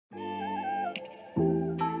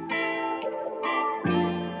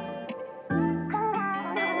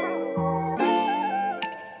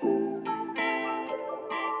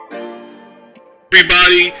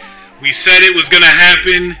everybody. We said it was going to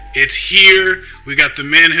happen. It's here. We got the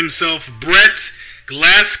man himself, Brett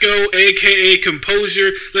Glasgow, a.k.a.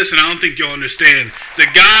 Composure. Listen, I don't think you'll understand. The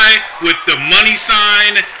guy with the money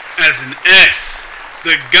sign as an S.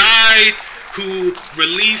 The guy who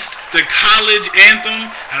released the college anthem,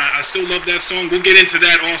 and I still love that song. We'll get into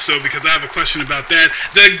that also because I have a question about that.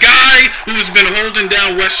 The guy who's been holding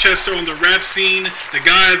down Westchester on the rap scene, the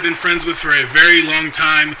guy I've been friends with for a very long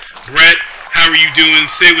time. Brett, how are you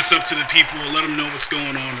doing? Say what's up to the people. Let them know what's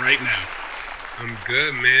going on right now. I'm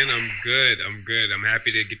good, man. I'm good. I'm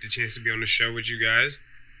happy to get the chance to be on the show with you guys.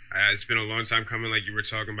 It's been a long time coming, like you were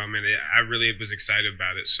talking about, man. I really was excited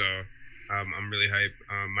about it, so I'm really hyped.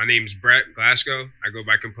 My name's Brett Glasgow. I go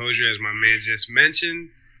by Composure, as my man just mentioned.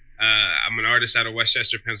 I'm an artist out of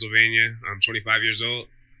Westchester, Pennsylvania. I'm 25 years old,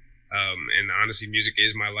 and honestly, music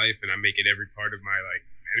is my life, and I make it every part of my life.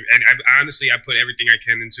 And I put everything I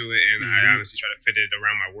can into it, and I honestly try to fit it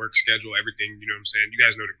around my work schedule, everything. You know what I'm saying? You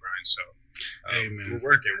guys know the grind, so. Hey, man.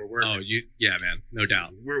 We're working. Oh, yeah, man, no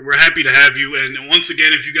doubt. We're happy to have you. And once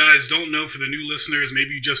again, if you guys don't know, for the new listeners,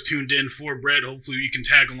 maybe you just tuned in for Brett. Hopefully, you can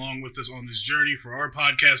tag along with us on this journey for our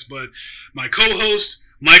podcast. But my co-host,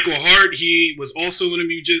 Michael Hart, he was also a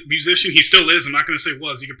musician. He still is. I'm not going to say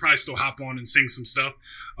was. He could probably still hop on and sing some stuff.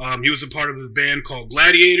 He was a part of a band called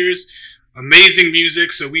Gladiators. Amazing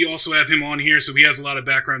music, so we also have him on here, so he has a lot of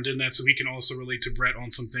background in that, so he can also relate to Brett on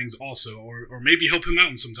some things also, or maybe help him out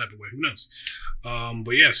in some type of way, who knows.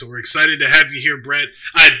 But yeah, so we're excited to have you here, Brett.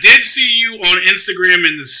 I did see you on Instagram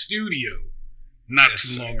in the studio not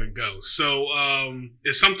too long ago, so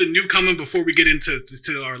is something new coming before we get into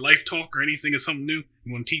our life talk or anything? Is something new?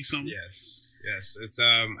 You want to tease something? Yes, it's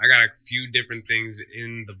I got a few different things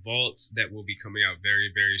in the vault that will be coming out very,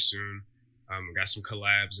 very soon. Got some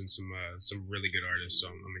collabs and some really good artists, so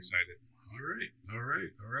I'm excited. All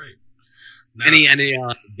right. Now, any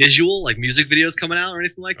visual, like music videos coming out or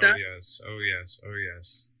anything like that? Oh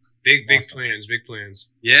yes. Big awesome. Big plans.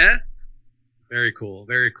 Yeah, very cool.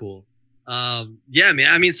 Yeah,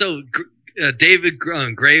 man. I mean, so David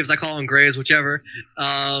Graves, I call him Graves, whichever.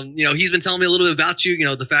 He's been telling me a little bit about you. You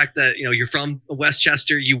know, the fact that you're from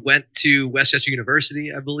Westchester. You went to Westchester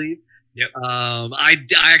University, I believe. Yep. I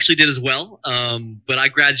actually did as well. But I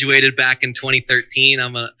graduated back in 2013.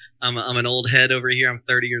 I'm an old head over here. I'm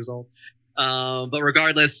 30 years old. But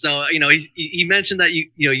regardless, so he mentioned that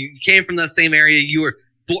you came from that same area. You were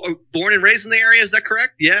born and raised in the area. Is that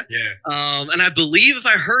correct? Yeah. Yeah. And I believe if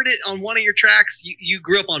I heard it on one of your tracks, you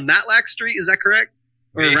grew up on Matlack Street. Is that correct?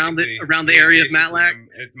 Or around the area of Matlack?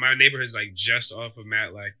 My neighborhood's like just off of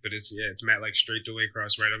Matlack, but it's Matlack straight the way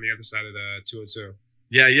across, right on the other side of the 202.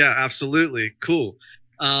 Yeah, absolutely. Cool.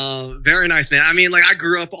 Very nice, man. I mean, like I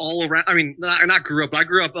grew up all around. I mean, not grew up, but I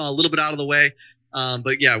grew up a little bit out of the way.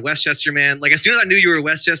 But yeah, Westchester, man. Like as soon as I knew you were a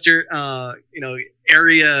Westchester,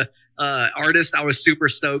 area artist, I was super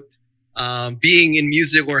stoked. Being in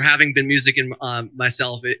music or having been music in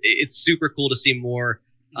myself, it's super cool to see more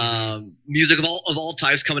music of all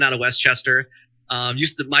types coming out of Westchester.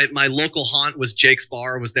 My local haunt was Jake's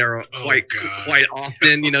Bar. Was there quite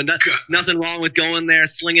often. Nothing wrong with going there,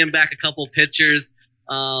 slinging back a couple pitchers.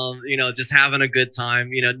 Just having a good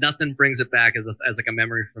time. Nothing brings it back as like a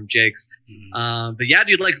memory from Jake's. But yeah,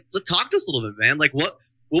 dude, like let's talk to us a little bit, man. Like what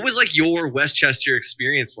was like your Westchester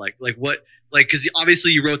experience like? Like what? Like, because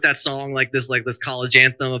obviously you wrote that song like this college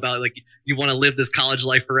anthem about like you want to live this college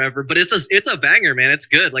life forever. But it's a banger, man. It's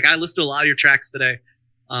good. Like I listened to a lot of your tracks today.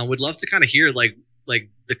 Would love to kind of hear like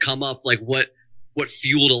the come up, like what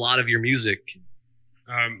fueled a lot of your music.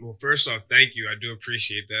 Well, first off, thank you. I do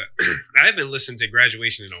appreciate that. I haven't listened to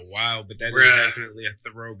Graduation in a while, but that is definitely a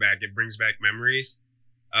throwback. It brings back memories.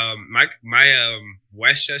 My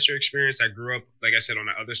Westchester experience, I grew up, like I said, on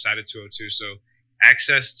the other side of 202, so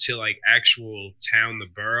access to like actual town, the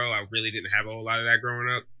borough, I really didn't have a whole lot of that growing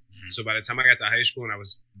up. So by the time I got to high school and I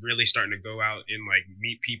was really starting to go out and like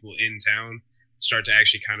meet people in town, start to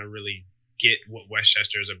actually kind of really get what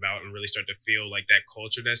Westchester is about and really start to feel like that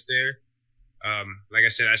culture that's there. Like I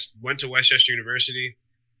said, I went to Westchester University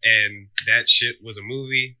and that shit was a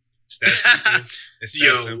movie. It's that simple.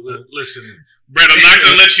 Simple. Listen, Brett, I'm not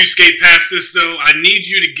going to let you skate past this though. I need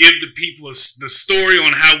you to give the people the story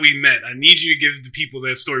on how we met. I need you to give the people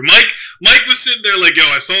that story. Mike was sitting there like, yo,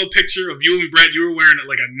 I saw a picture of you and Brett. You were wearing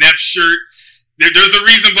like a Neff shirt. There's a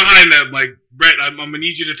reason behind that. Like, Brett, I'm going to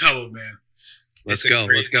need you to tell him, man. Let's go.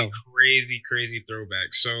 Crazy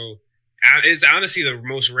throwback. So it's honestly the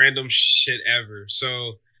most random shit ever.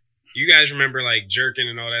 So you guys remember like Jerkin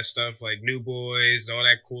and all that stuff, like New Boys, all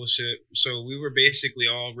that cool shit. So we were basically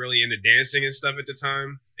all really into dancing and stuff at the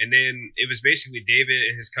time. And then it was basically David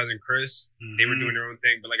and his cousin Chris. They were doing their own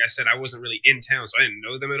thing. But like I said, I wasn't really in town, so I didn't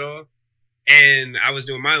know them at all. And I was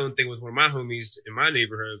doing my own thing with one of my homies in my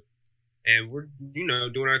neighborhood. And we're, doing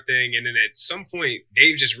our thing. And then at some point,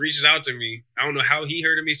 Dave just reaches out to me. I don't know how he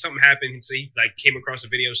heard of me. Something happened. So he like came across a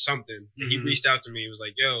video, something. And he reached out to me. He was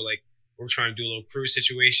like, yo, like, we're trying to do a little cruise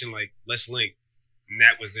situation. Like, let's link. And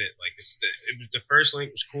that was it. Like, it was the first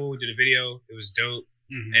link was cool. We did a video. It was dope.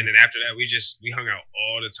 And then after that, we hung out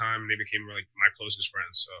all the time, and they became like my closest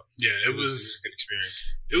friends. So yeah, it was a good experience.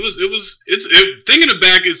 Thinking it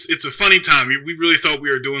back, it's a funny time. We really thought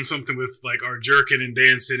we were doing something with like our jerking and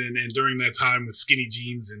dancing, and during that time with skinny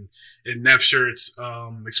jeans and Neff shirts.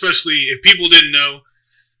 Especially if people didn't know,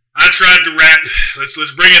 I tried to rap. Let's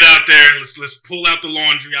bring it out there. Let's pull out the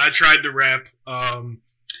laundry. I tried to rap.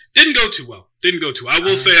 Didn't go too well. I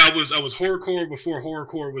will say I was horrorcore before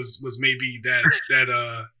horrorcore was maybe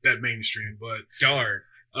that mainstream. But dark.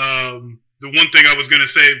 The one thing I was gonna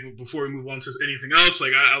say before we move on to anything else,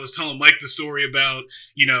 like I was telling Mike the story about,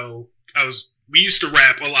 we used to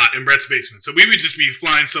rap a lot in Brett's basement, so we would just be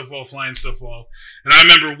flying stuff off. And I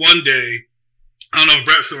remember one day, I don't know if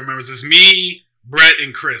Brett still remembers this, me, Brett,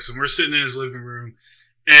 and Chris, and we're sitting in his living room.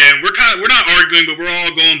 And we're not arguing, but we're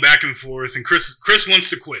all going back and forth. And Chris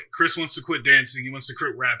wants to quit. Chris wants to quit dancing. He wants to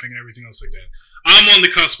quit rapping and everything else like that. I'm on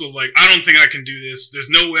the cusp of like, I don't think I can do this.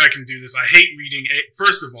 There's no way I can do this. I hate reading.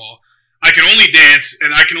 First of all, I can only dance,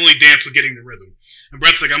 and I can only dance with getting the rhythm. And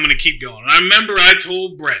Brett's like, I'm going to keep going. And I remember I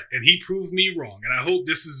told Brett, and he proved me wrong. And I hope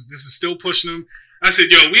this is still pushing him. I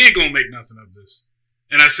said, yo, we ain't going to make nothing of this.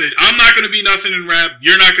 And I said, I'm not going to be nothing in rap.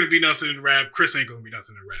 You're not going to be nothing in rap. Chris ain't going to be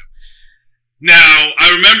nothing in rap. Now,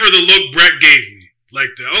 I remember the look Brett gave me. Like,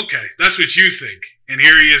 okay, that's what you think. And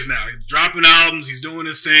here he is now. He's dropping albums. He's doing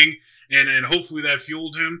his thing. And hopefully that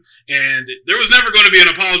fueled him. And there was never going to be an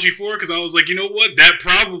apology for it because I was like, you know what? That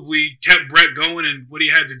probably kept Brett going and what he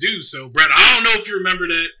had to do. So, Brett, I don't know if you remember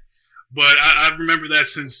that, but I remember that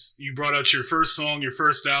since you brought out your first song, your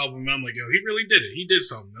first album. And I'm like, yo, he really did it. He did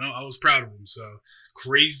something. I was proud of him. So,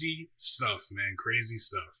 crazy stuff, man. Crazy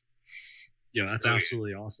stuff. Yo, that's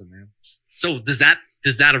absolutely awesome, man. So does that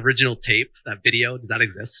original tape, that video, does that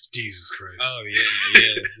exist? Jesus Christ. Oh,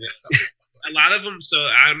 yeah. A lot of them, so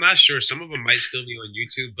I'm not sure. Some of them might still be on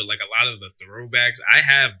YouTube, but like a lot of the throwbacks, I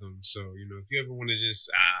have them. So, if you ever want to just,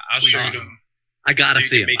 I'll show them. I gotta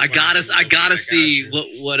see him. I gotta see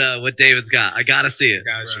what David's got. I gotta see it.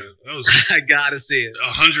 I gotta see it.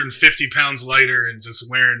 150 pounds lighter and just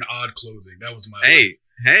wearing odd clothing. That was my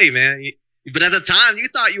Hey, man. But at the time, you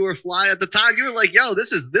thought you were fly. At the time, you were like, "Yo,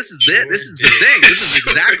 this is it. This is the thing. This is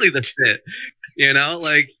exactly the fit."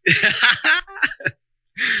 Like.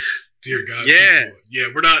 Dear God, yeah,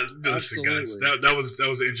 we're not. Listen, guys, that was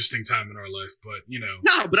an interesting time in our life, but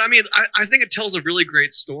No, but I mean, I think it tells a really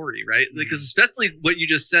great story, right? Because especially what you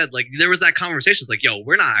just said, like there was that conversation. It's like, yo,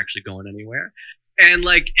 we're not actually going anywhere. And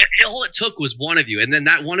like all it took was one of you, and then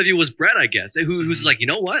that one of you was Brett, I guess, who's like, you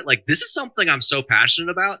know what, like this is something I'm so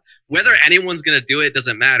passionate about. Whether anyone's gonna do it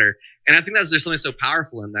doesn't matter. And I think there's something so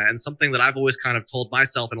powerful in that, and something that I've always kind of told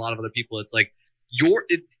myself and a lot of other people. It's like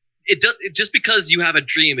just because you have a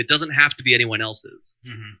dream, it doesn't have to be anyone else's.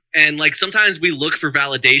 And like sometimes we look for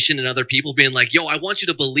validation in other people being like, yo, I want you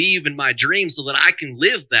to believe in my dream so that I can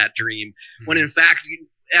live that dream. When in fact,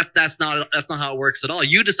 that's not how it works at all.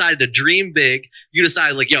 You decided to dream big. You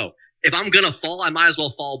decided like, yo, if I'm going to fall, I might as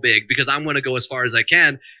well fall big because I'm going to go as far as I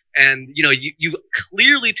can. And you've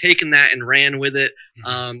clearly taken that and ran with it.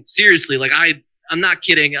 Seriously, like I'm not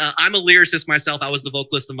kidding. I'm a lyricist myself. I was the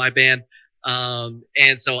vocalist of my band.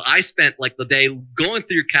 And so I spent like the day going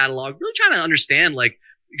through your catalog, really trying to understand like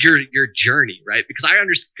your journey, right? Because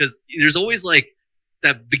because there's always like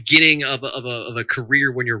that beginning of a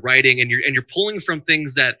career when you're writing and you're pulling from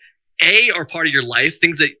things that are part of your life,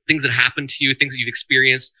 things that happen to you, things that you've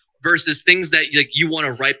experienced, versus things that like you want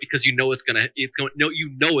to write because it's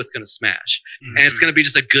gonna smash, and it's gonna be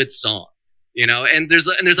just a good song, And there's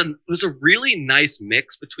a really nice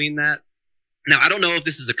mix between that. Now, I don't know if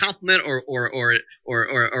this is a compliment or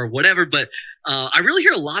whatever, but I really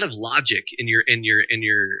hear a lot of logic in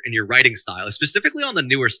your writing style, specifically on the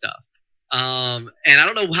newer stuff. And I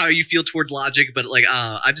don't know how you feel towards logic, but like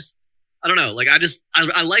I don't know, like I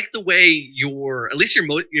like the way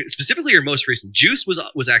specifically your most recent Juice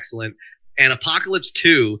was excellent, and Apocalypse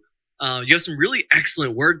 2. You have some really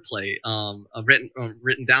excellent wordplay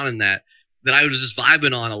written down in that I was just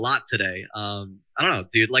vibing on a lot today. I don't know,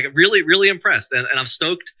 dude, like really, really impressed. And I'm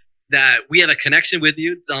stoked that we have a connection with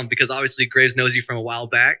you because obviously Graves knows you from a while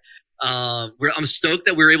back. I'm stoked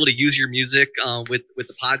that we were able to use your music with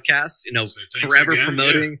the podcast, forever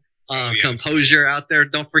promoting composure out there.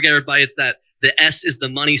 Don't forget, everybody, it's that the S is the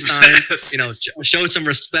money sign. You know, show some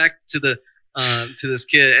respect to this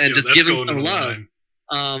kid and just give him some love.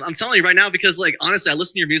 I'm telling you right now, because like honestly, I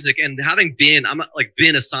listen to your music, and having been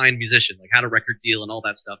been a signed musician, like had a record deal and all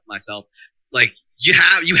that stuff myself. Like you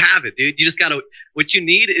have it, dude. You just gotta. What you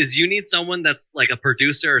need is someone that's like a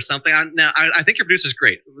producer or something. I think your producer's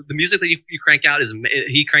great. The music that you crank out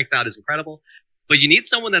he cranks out is incredible. But you need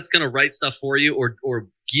someone that's gonna write stuff for you or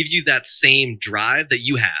give you that same drive that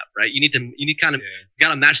you have, right? You need kind of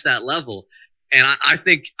gotta match that level. And I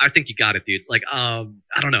think you got it, dude. Like I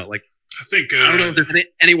don't know, like. I don't know if there's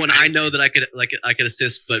anyone I know that I could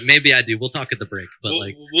assist, but maybe I do. We'll talk at the break. But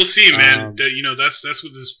we'll see, man. You know, that's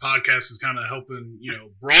what this podcast is kind of helping. You know,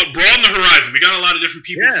 broaden the horizon. We got a lot of different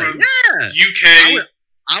people from UK.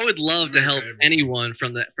 I would love to help anyone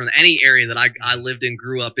from any area that I lived in,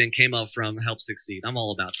 grew up in, came up from, help succeed. I'm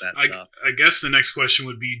all about that stuff. I guess the next question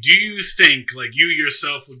would be, do you think like you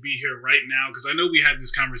yourself would be here right now? Because I know we had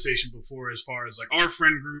this conversation before as far as like our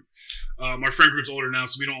friend group. Our friend group's older now,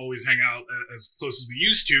 so we don't always hang out as close as we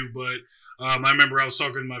used to, but I remember I was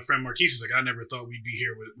talking to my friend Marquise. He's like, I never thought we'd be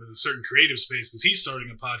here with a certain creative space because he's starting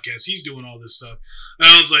a podcast. He's doing all this stuff. And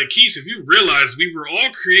I was like, Keith, if you realize we were all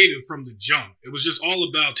creative from the jump, it was just all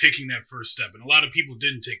about taking that first step. And a lot of people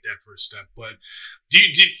didn't take that first step. But do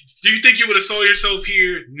you think you would have saw yourself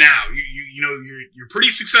here now? You know, you're pretty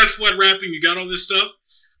successful at rapping. You got all this stuff.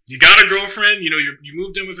 You got a girlfriend. You know, you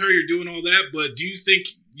moved in with her. You're doing all that. But do you think,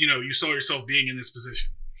 you know, you saw yourself being in this position?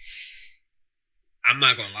 I'm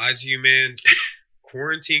not gonna lie to you, man.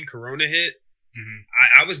 Quarantine, Corona hit.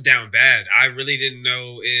 Mm-hmm. I was down bad. I really didn't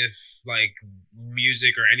know if like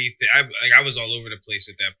music or anything. I was all over the place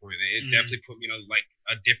at that point. It definitely put me in like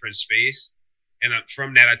a different space, and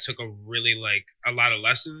from that I took a lot of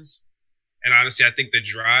lessons. And honestly, I think the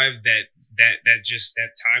drive that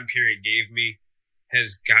time period gave me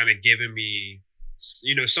has kind of given me,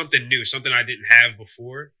 you know, something new, something I didn't have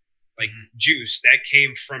before. Like juice that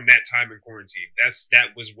came from that time in quarantine.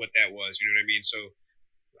 That was what that was. You know what I mean? So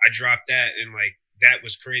I dropped that, and like that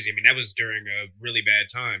was crazy. I mean, that was during a really bad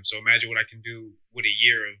time. So imagine what I can do with a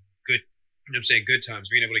year of good, you know what I'm saying, good times,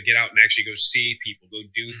 being able to get out and actually go see people, go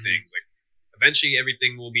do things. Like eventually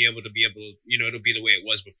everything will be able to, you know, it'll be the way it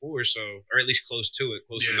was before. So, or at least close to it,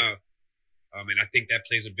 close enough. And I think that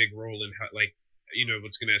plays a big role in how, like, you know,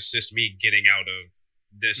 what's going to assist me getting out of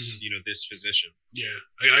this, you know, this position.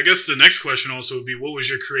 Yeah. I guess the next question also would be, what was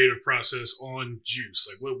your creative process on Juice?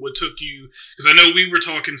 Like what took you, because I know we were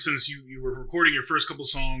talking since you were recording your first couple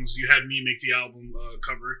songs, you had me make the album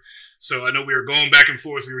cover. So I know we were going back and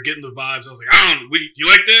forth. We were getting the vibes. I was like, you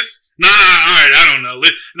like this? Nah, all right, I don't know.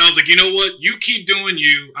 And I was like, you know what? You keep doing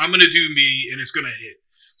you. I'm going to do me, and it's going to hit.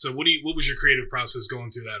 So what was your creative process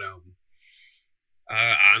going through that album?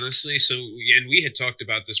 Honestly, and we had talked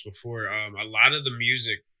about this before. A lot of the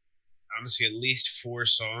music, honestly, at least 4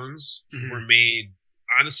 songs were made.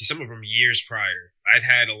 Honestly, some of them years prior. I'd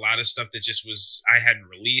had a lot of stuff that I hadn't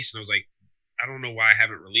released, and I was like, I don't know why I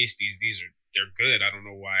haven't released these. They're good. I don't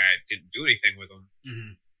know why I didn't do anything with them.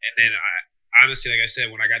 And then honestly, like I said,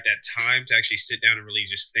 when I got that time to actually sit down and really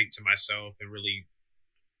just think to myself and really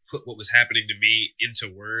put what was happening to me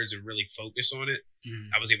into words and really focus on it,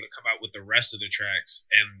 I was able to come out with the rest of the tracks.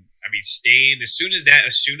 And I mean, Stain, as soon as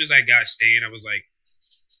I got Stain, I was like,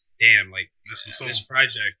 damn, like this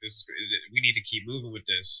project, we need to keep moving with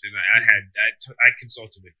this. And I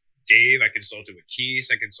consulted with Dave, I consulted with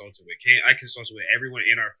Keith, I consulted with everyone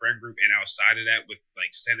in our friend group and outside of that with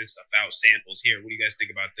like sending stuff out, samples here. What do you guys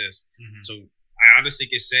think about this? So I honestly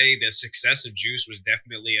could say the success of Juice was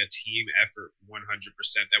definitely a team effort, 100%.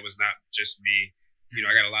 That was not just me. You know,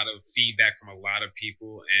 I got a lot of feedback from a lot of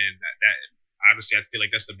people, and that honestly, I feel like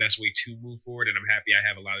that's the best way to move forward. And I'm happy I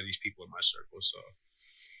have a lot of these people in my circle. So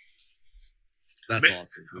that's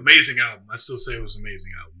awesome. Amazing album. I still say it was an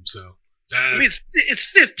amazing album. So I mean, it's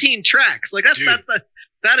 15 tracks. Like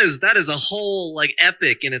that is a whole like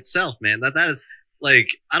epic in itself, man. That is. Like,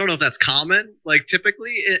 I don't know if that's common, like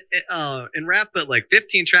typically in rap, but like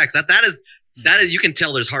 15 tracks, that is, you can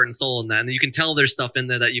tell there's heart and soul in that. And you can tell there's stuff in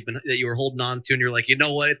there that you were holding on to. And you're like, you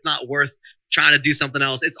know what? It's not worth trying to do something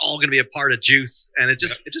else. It's all going to be a part of Juice. And it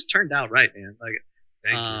just turned out right, man. Like,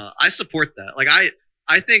 I support that. Like,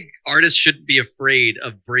 I think artists shouldn't be afraid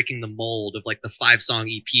of breaking the mold of like the 5-song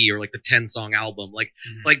EP or like the 10-song album. Like,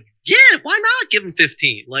 yeah, why not give them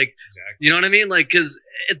 15? Like, you know what I mean? Like, cause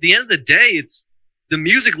at the end of the day, the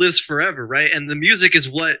music lives forever, right? And the music is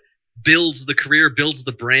what builds the career, builds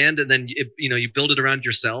the brand, and then you build it around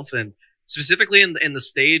yourself. And specifically in the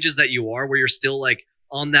stages that you are, where you're still like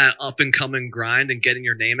on that up and coming grind and getting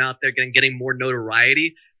your name out there, getting more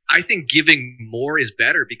notoriety. I think giving more is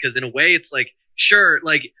better, because in a way it's like, sure,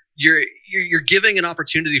 like you're giving an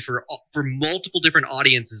opportunity for multiple different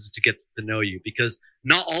audiences to get to know you, because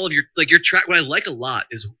not all of your track. What I like a lot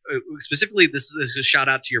is specifically this is a shout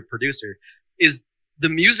out to your producer, is the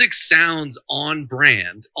music sounds on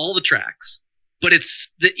brand, all the tracks, but it's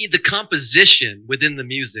the composition within the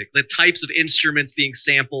music, the types of instruments being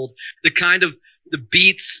sampled, the kind of the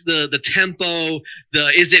beats, the tempo,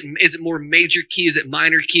 is it more major key, is it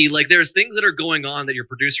minor key? Like there's things that are going on that your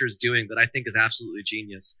producer is doing that I think is absolutely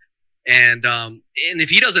genius. And if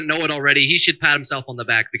he doesn't know it already, he should pat himself on the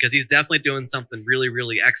back, because he's definitely doing something really,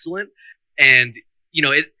 really excellent. And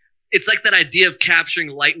it's like that idea of capturing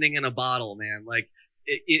lightning in a bottle, man. Like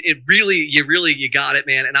it really, you got it,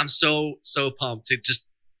 man. And I'm so pumped to just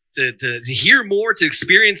to hear more, to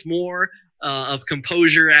experience more of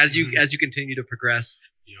composure as you continue to progress.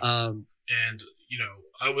 Yeah. And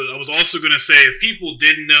I was also going to say, if people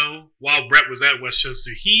didn't know, while Brett was at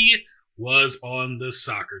Westchester, he was on the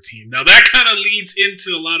soccer team. Now that kind of leads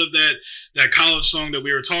into a lot of that college song that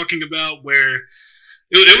we were talking about, where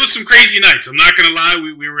it was some crazy nights. I'm not going to lie.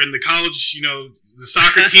 We were in the college, the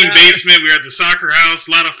soccer team basement. We were at the soccer house.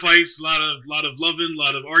 A lot of fights, a lot of loving, a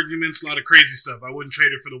lot of arguments, a lot of crazy stuff. I wouldn't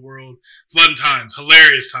trade it for the world. Fun times,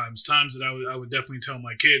 hilarious times that I would definitely tell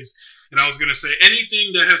my kids. And I was going to say,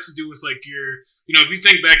 anything that has to do with like your, if you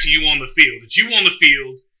think back to you on the field, it's you on the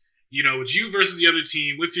field, it's you versus the other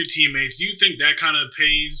team with your teammates. Do you think that kind of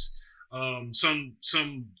pays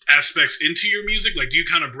some aspects into your music? Like, do you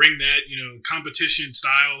kind of bring that, competition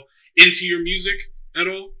style into your music at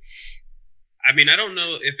all? I mean, I don't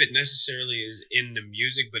know if it necessarily is in the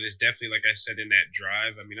music, but it's definitely, like I said, in that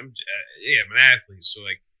drive. I mean, I'm an athlete, so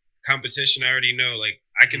like competition, I already know. Like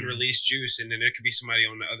I can release Juice, and then there could be somebody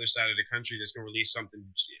on the other side of the country that's gonna release something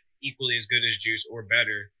equally as good as Juice or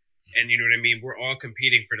better. And you know what I mean? We're all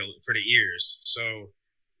competing for the ears. So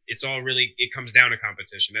it's all really, it comes down to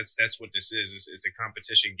competition. That's what this is. It's a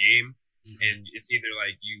competition game, and it's either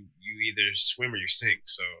like you either swim or you sink.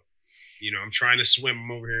 So I'm trying to swim.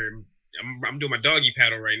 I'm over here. I'm doing my doggy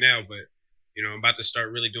paddle right now, but I'm about to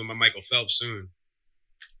start really doing my Michael Phelps soon.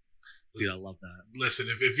 Dude, I love that. Listen,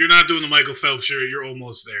 if you're not doing the Michael Phelps, you're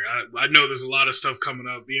almost there. I know there's a lot of stuff coming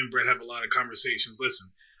up. Me and Brett have a lot of conversations. Listen,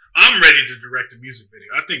 I'm ready to direct a music video.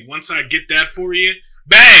 I think once I get that for you,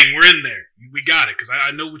 bang, we're in there. We got it, because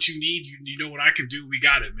I know what you need. You know what I can do. We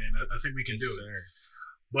got it, man. I think we can do it.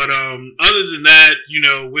 But other than that,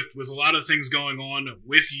 with a lot of things going on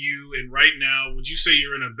with you, and right now, would you say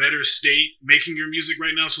you're in a better state making your music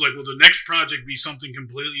right now? So, like, will the next project be something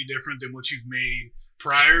completely different than what you've made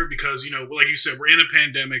prior? Because, like you said, we're in a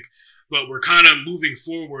pandemic, but we're kind of moving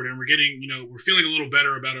forward, and we're getting, we're feeling a little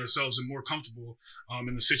better about ourselves and more comfortable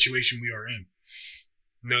in the situation we are in.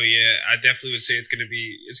 No, yeah, I definitely would say it's gonna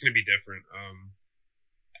be different.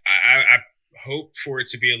 I hope for it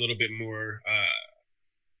to be a little bit more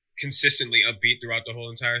consistently upbeat throughout the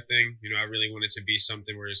whole entire thing. I really want it to be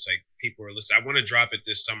something where it's like people are listening. I want to drop it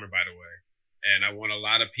this summer, by the way, and I want a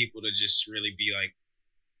lot of people to just really be like,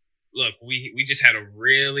 look, we just had a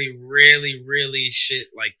really, really, really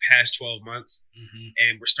shit like past 12 months,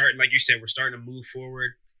 and we're starting, like you said, we're starting to move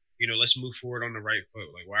forward. Let's move forward on the right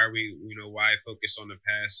foot. Like, why are we, why focus on the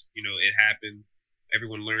past? It happened.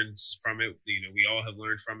 Everyone learns from it. We all have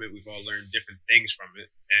learned from it. We've all learned different things from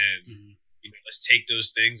it, and let's take those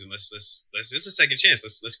things and let's this is a second chance.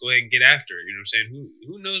 Let's go ahead and get after it. You know what I'm saying?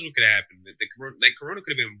 Who knows what could happen? The corona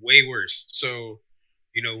could have been way worse. So,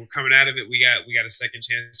 we're coming out of it. We got a second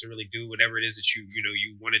chance to really do whatever it is that you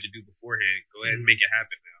wanted to do beforehand. Go ahead and make it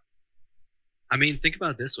happen now. I mean, think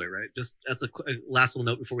about it this way, right? Just that's a last little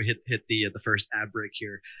note before we hit the first ad break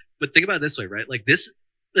here. But think about it this way, right? Like this,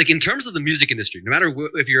 like in terms of the music industry, no matter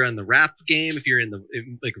if you're in the rap game, if you're in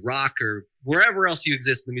like rock or wherever else you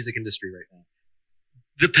exist in the music industry right now,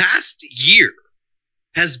 the past year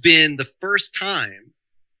has been the first time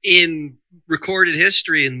in recorded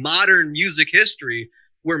history, in modern music history,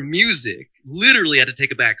 where music literally had to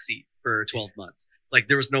take a back seat for 12 months. Like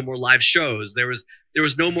there was no more live shows. There was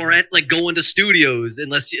no more like going to studios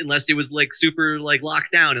unless it was like super like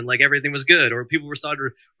locked down and like everything was good, or people were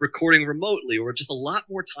started recording remotely, or just a lot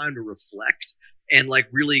more time to reflect and like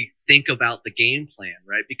really think about the game plan,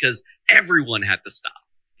 right? Because everyone had to stop.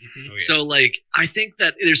 Oh, yeah. So like I think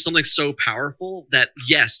that there's something so powerful that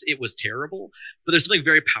yes, it was terrible, but there's something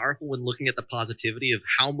very powerful when looking at the positivity of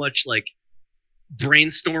how much like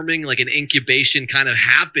brainstorming, like an incubation kind of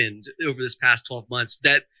happened over this past 12 months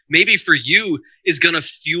that maybe for you is going to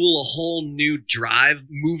fuel a whole new drive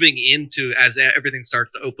moving into as everything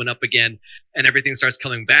starts to open up again and everything starts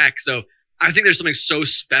coming back. So I think there's something so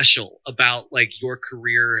special about like your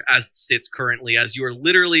career as it sits currently, as you are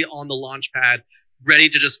literally on the launch pad, ready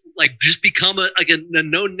to just become a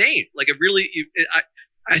known name. Like it really,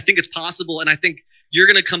 I think it's possible, and I think you're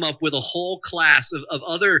going to come up with a whole class of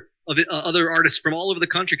other artists from all over the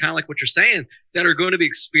country, kind of like what you're saying, that are going to be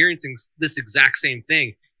experiencing this exact same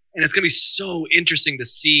thing, and it's going to be so interesting to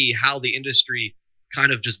see how the industry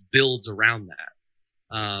kind of just builds around that.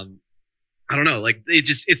 I don't know, like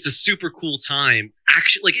it's a super cool time.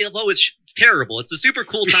 Actually, like although it's terrible, it's a super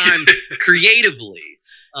cool time creatively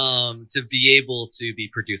to be able to be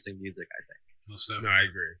producing music. I think. Most definitely. No, I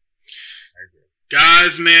agree.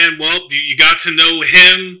 Guys, man, well, you got to know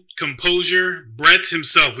him, Composure, Brett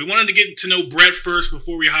himself. We wanted to get to know Brett first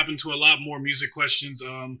before we hop into a lot more music questions.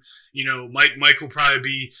 You know, Mike will probably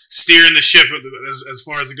be steering the ship as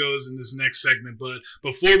far as it goes in this next segment. But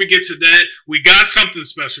before we get to that, we got something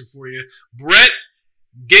special for you. Brett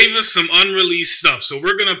gave us some unreleased stuff, so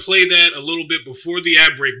we're going to play that a little bit before the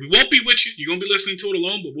ad break. We won't be with you. You're going to be listening to it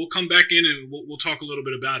alone, but we'll come back in and we'll talk a little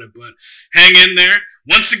bit about it. But hang in there.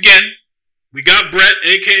 Once again, we got Brett,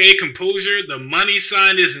 a.k.a. Composure. The money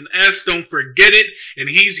sign is an S. Don't forget it. And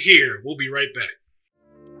he's here. We'll be right back.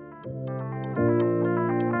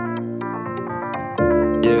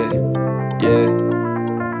 Yeah.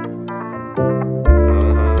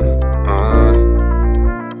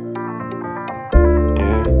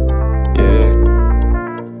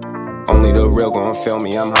 Only the real gon' feel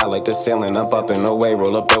me. I'm high like the ceiling. I'm up and away.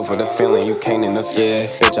 Roll up though for the feeling. You can't interfere.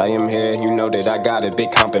 Bitch, I am here. You know that I got a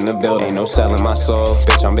big comp in the building. Ain't no selling my soul.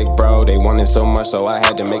 Bitch, I'm big bro. They wanted so much, so I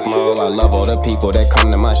had to make more. I love all the people that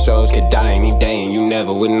come to my shows. Could die any day and you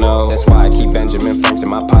never would know. That's why I keep Benjamin Franks in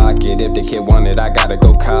my pocket. If the kid wanted, I gotta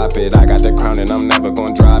go cop it. I got the crown and I'm never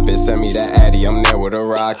gonna drop it. Send me that Addy, I'm there with a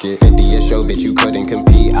rocket. 50 a show, bitch, you couldn't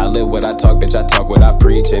compete. I live what I talk, bitch, I talk what I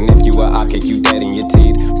preach. And if you I'll kick you dead in your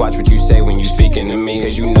teeth. Watch what you say when you speaking to me,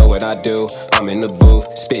 cause you know what I do. I'm in the booth,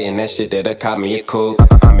 spitting that shit that'll caught me a coup.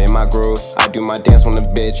 I'm in my groove, I do my dance on the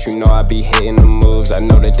bitch. You know I be hitting the moves. I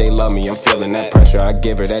know that they love me, I'm feeling that pressure. I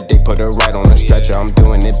give her that dick, put her right on the stretcher. I'm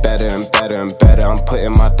doing it better and better and better. I'm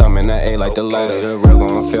putting my thumb in the A like the letter. The real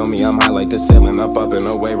gon' feel me, I'm high like the ceiling. Up and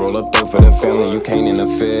away, roll up though for the feeling. You can't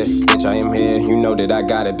interfere, bitch, I am here. You know that I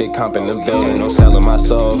got a big comp in the building. No selling my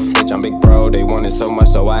soul, bitch, I'm big bro. They wanted so much,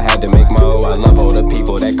 so I had to make more. I love all the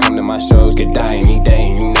people that come to my shows. Could die any day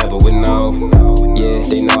and you never would know. Yeah,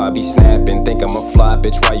 they know I be snapping. Think I'm a fly,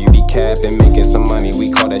 bitch, why you be capping? Making some money,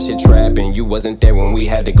 we call that shit trapping. You wasn't there when we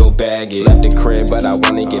had to go bag it. Left the crib, but I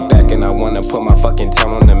wanna get back and I wanna put my fucking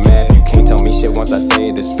town on the map. You can't tell me shit once I say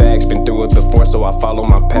it, it's facts. Been through it before, so I follow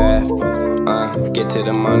my path. Get to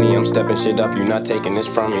the money, I'm stepping shit up, you not taking this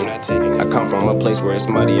from me. I come from a place where it's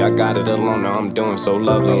muddy, I got it alone, now I'm doing so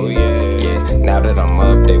lovely. Yeah, now that I'm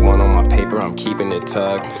up, they want on my paper, I'm keeping it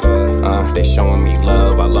tucked. They showing me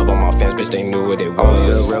love, I love all my fans, bitch, they knew what it was.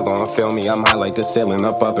 Only the real gon' feel me, I'm high like the ceiling.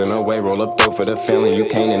 Up and away, roll up dope for the feeling. You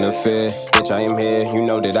can't interfere, bitch, I am here. You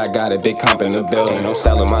know that I got a big comp in the building. No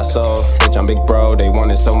selling my soul, bitch, I'm big bro. They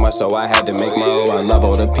wanted so much, so I had to make more. I love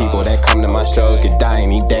all the people that come to my shows. Could die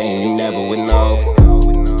any day and you never would know.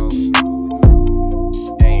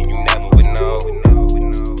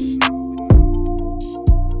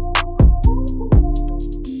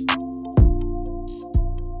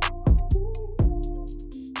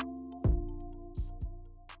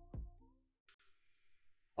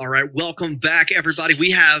 All right, welcome back, everybody.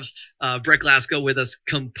 We have Brett Glasgow with us,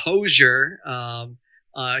 Composure,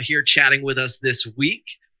 here chatting with us this week.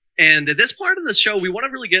 And at this part of the show, we want to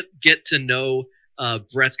really get to know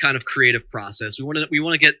Brett's kind of creative process. We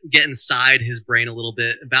want to get inside his brain a little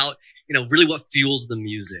bit about, you know, really what fuels the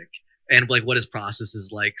music and like what his process is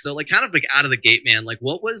like. So like kind of like out of the gate, man, like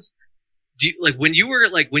when you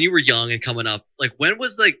were young and coming up, like who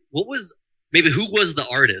was the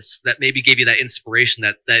artist that maybe gave you that inspiration,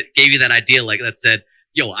 that gave you that idea, like that said,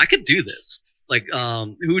 yo, I could do this? Like,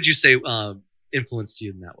 who would you say influenced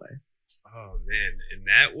you in that way? Oh man, in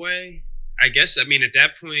that way, I guess, I mean, at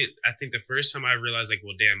that point, I think the first time I realized, like,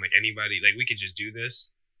 well, damn, like anybody, like we could just do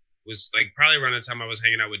this was like probably around the time I was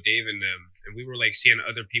hanging out with Dave and them, and we were like seeing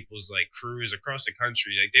other people's like crews across the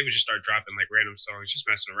country. Like they would just start dropping like random songs, just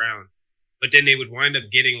messing around. But then they would wind up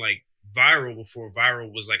getting like viral before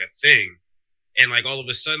viral was like a thing. And like all of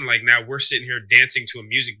a sudden, like now we're sitting here dancing to a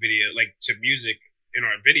music video, like to music in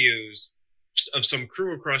our videos of some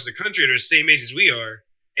crew across the country that are the same age as we are.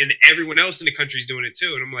 And everyone else in the country is doing it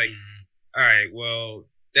too. And I'm like, all right, well,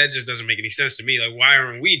 that just doesn't make any sense to me. Like, why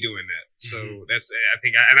aren't we doing that? So that's, I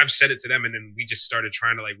think, and I've said it to them, and then we just started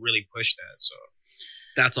trying to like really push that. So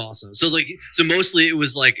That's awesome. So like, so mostly it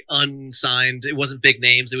was like unsigned. It wasn't big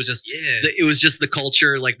names. It was just, it was just the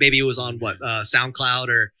culture. Like maybe it was on what, SoundCloud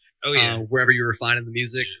or wherever you were finding the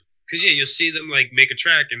music. Because you'll see them like make a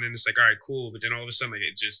track and then it's like, all right, cool. But then all of a sudden, like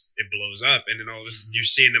it blows up, and then all of a sudden you're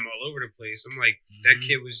seeing them all over the place. I'm like, that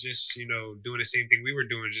kid was just doing the same thing we were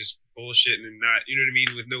doing, just bullshitting and not, you know what I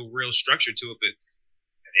mean, with no real structure to it. But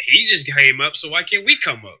he just came up, so why can't we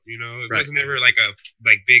come up? It wasn't ever like a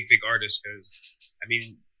big artist, because I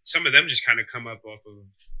mean, some of them just kind of come up off of,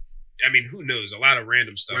 I mean, who knows, a lot of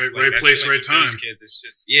random stuff. Right place, right time. Kids, it's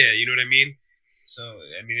just, you know what I mean. So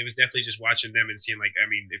I mean, it was definitely just watching them and seeing like, I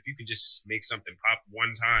mean, if you could just make something pop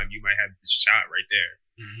one time, you might have the shot right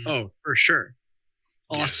there. Oh, for sure.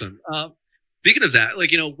 Awesome. Speaking of that,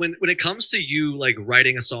 like, when it comes to you like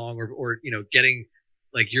writing a song or getting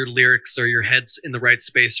like your lyrics or your head's in the right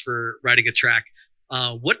space for writing a track,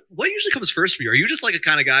 what usually comes first for you? Are you just like a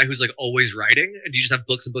kind of guy who's like always writing, and do you just have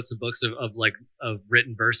books and books and books of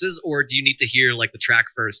written verses, or do you need to hear like the track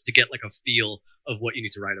first to get like a feel of what you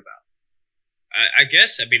need to write about? I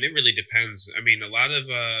guess, I mean, it really depends. I mean, a lot of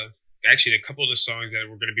actually a couple of the songs that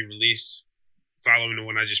were going to be released following the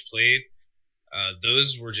one I just played,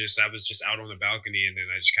 those were just, I was just out on the balcony and then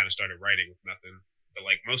I just kind of started writing with nothing. But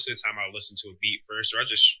like most of the time I'll listen to a beat first, or I'll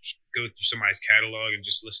just go through somebody's catalog and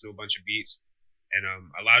just listen to a bunch of beats. And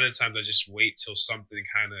a lot of the times I just wait till something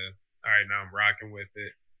kind of, all right, now I'm rocking with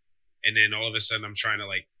it. And then all of a sudden I'm trying to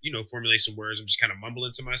like, formulate some words. I'm just kind of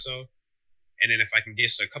mumbling to myself. And then if I can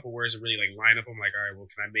get a couple words that really like line up, I'm like, all right, well,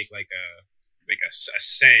 can I make like a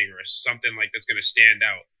saying or something like that's going to stand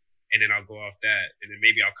out? And then I'll go off that. And then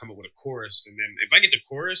maybe I'll come up with a chorus. And then if I get the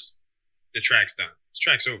chorus, the track's done. The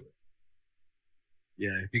track's over.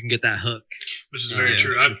 Yeah, if you can get that hook. Which is very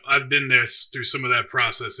true. I've been there through some of that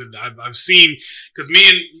process, and I've seen, because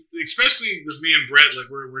especially with me and Brett, like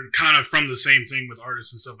we're kind of from the same thing with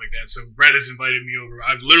artists and stuff like that. So Brett has invited me over.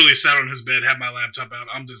 I've literally sat on his bed, had my laptop out.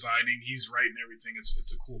 I'm designing. He's writing everything.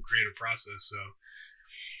 It's a cool creative process. So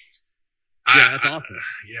that's awesome.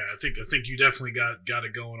 I think you definitely got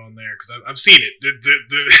it going on there, because I've seen it.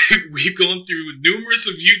 We've gone through numerous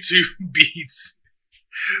of YouTube beats.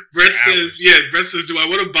 Brett says, do I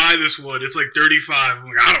want to buy this one? It's like 35. I'm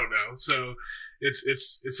like, I don't know. So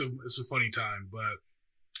it's a funny time, but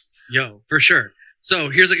for sure. So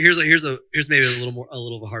here's maybe a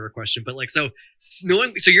little of a harder question, but like, so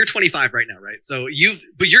you're 25 right now, right? So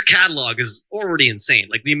but your catalog is already insane.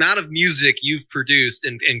 Like the amount of music you've produced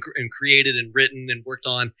and created and written and worked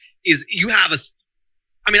on is, you have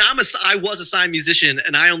I was a signed musician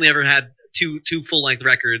and I only ever had two full length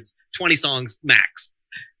records, 20 songs max.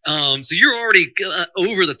 So you're already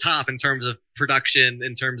over the top in terms of production,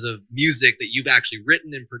 in terms of music that you've actually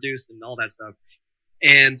written and produced and all that stuff.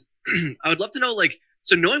 And I would love to know, like,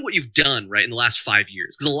 so knowing what you've done, right, in the last 5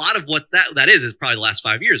 years, because a lot of what that is probably the last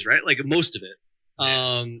 5 years, right? Like most of it.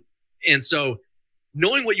 And so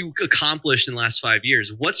knowing what you accomplished in the last 5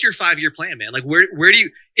 years, what's your 5-year plan, man? Like where do you,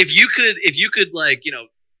 if you could like,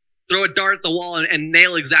 throw a dart at the wall and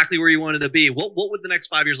nail exactly where you wanted to be, what would the next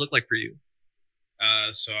 5 years look like for you?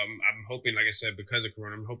 So I'm hoping, like I said, because of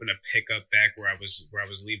Corona, I'm hoping to pick up back where I was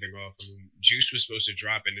leaving off. I mean, Juice was supposed to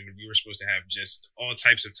drop, and then we were supposed to have just all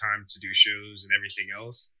types of time to do shows and everything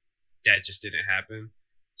else. That just didn't happen.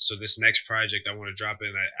 So this next project I want to drop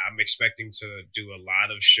in, I'm expecting to do a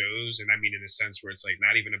lot of shows, and I mean in a sense where it's like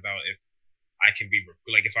not even about if I can be,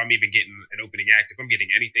 like if I'm even getting an opening act, if I'm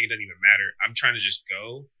getting anything, it doesn't even matter. I'm trying to just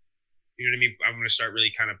go. You know what I mean? I'm going to start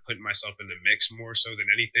really kind of putting myself in the mix more so than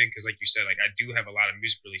anything. Because like you said, like I do have a lot of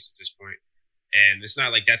music released at this point. And it's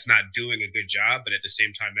not like that's not doing a good job. But at the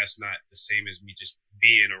same time, that's not the same as me just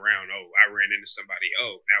being around. Oh, I ran into somebody.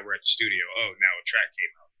 Oh, now we're at the studio. Oh, now a track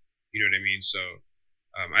came out. You know what I mean? So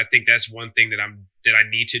I think that's one thing that I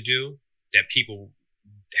need to do that people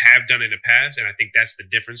have done in the past. And I think that's the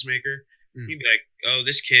difference maker. You'd be like, oh,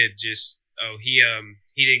 this kid just, he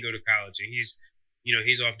didn't go to college and he's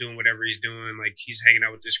off doing whatever he's doing. Like he's hanging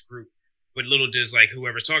out with this group, but little does like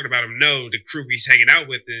whoever's talking about him know the group he's hanging out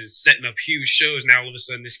with is setting up huge shows. Now all of a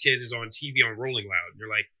sudden this kid is on TV on Rolling Loud. And you're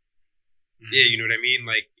like, yeah, you know what I mean?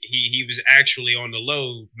 Like he was actually on the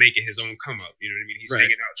low making his own come up. You know what I mean? He's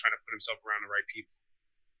hanging out trying to put himself around the right people.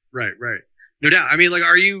 Right. No doubt. I mean, like,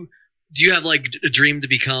 do you have like a dream to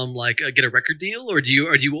become like get a record deal, or do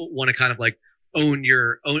you want to kind of like own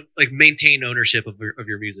your own, like maintain ownership of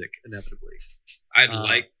your music inevitably? I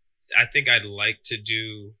think I'd like to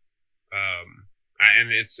do, a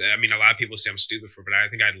lot of people say I'm stupid for it, but I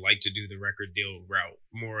think I'd like to do the record deal route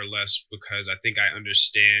more or less because I think I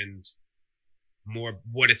understand more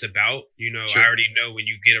what it's about. Sure. I already know when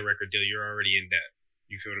you get a record deal, you're already in debt.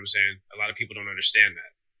 You feel what I'm saying? A lot of people don't understand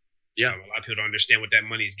that. Yeah. A lot of people don't understand what that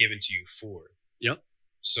money is given to you for. Yep.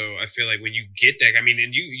 So I feel like when you get that, I mean,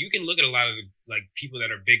 and you can look at a lot of like people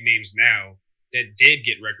that are big names now that did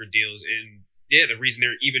get record deals, and yeah, the reason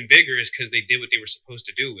they're even bigger is because they did what they were supposed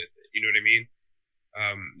to do with it. You know what I mean?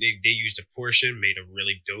 They used a portion, made a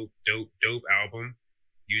really dope album.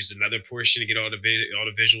 Used another portion to get all the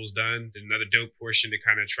visuals done. Did another dope portion to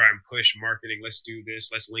kind of try and push marketing. Let's do this.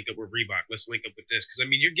 Let's link up with Reebok. Let's link up with this. Because I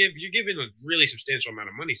mean, you're giving a really substantial amount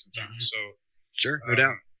of money sometimes. So sure, no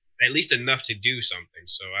doubt. At least enough to do something.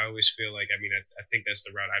 So I always feel like, I mean, I think that's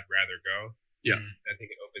the route I'd rather go. Yeah, I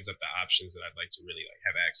think it opens up the options that I'd like to really like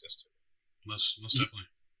have access to. Most definitely.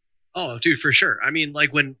 Oh, dude, for sure. I mean,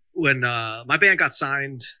 like when my band got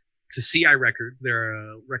signed to CI Records, they're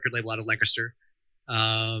a record label out of Lancaster,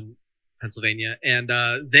 Pennsylvania, and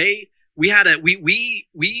we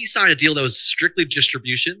signed a deal that was strictly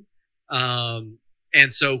distribution, and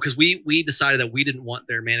so because we decided that we didn't want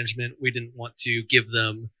their management, we didn't want to give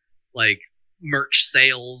them like merch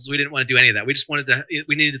sales, we didn't want to do any of that. We just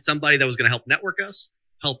we needed somebody that was going to help network us,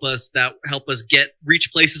 help us reach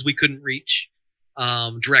places we couldn't reach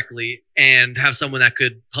directly, and have someone that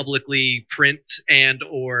could publicly print and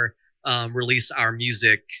or release our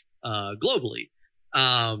music globally.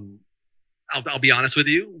 I'll be honest with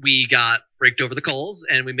you, we got raked over the coals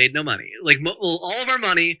and we made no money. Like all of our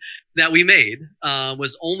money that we made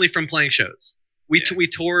was only from playing shows. We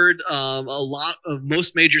toured a lot of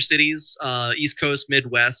most major cities, East Coast,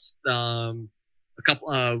 Midwest. We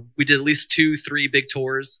did at least 2-3 big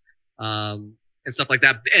tours and stuff like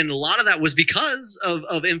that. And a lot of that was because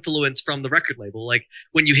of influence from the record label. Like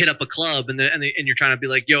when you hit up a club and you're trying to be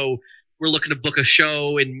like, yo, we're looking to book a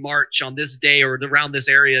show in March on this day or around this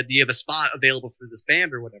area. Do you have a spot available for this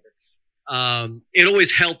band or whatever? It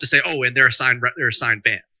always helped to say, oh, and they're a signed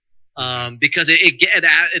band. Because it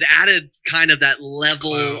added kind of that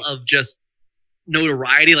level of just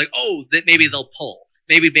notoriety. Like, oh, that maybe they'll pull.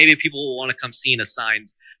 Maybe people will want to come see a signed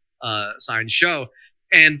show.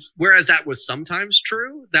 And whereas that was sometimes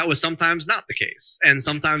true, that was sometimes not the case. And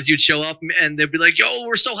sometimes you'd show up and they'd be like, yo,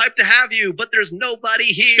 we're so hyped to have you, but there's nobody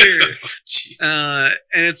here. And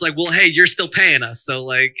it's like, well, hey, you're still paying us. So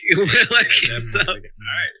like, but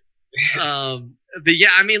yeah,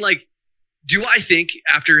 I mean, like, do I think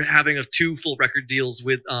after having 2 full record deals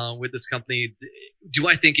with this company, do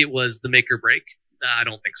I think it was the make or break? I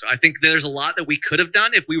don't think so. I think there's a lot that we could have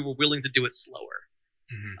done if we were willing to do it slower.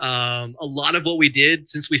 Mm-hmm. A lot of what we did,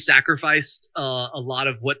 since we sacrificed a lot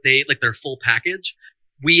of what their full package,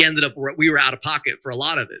 we were out of pocket for a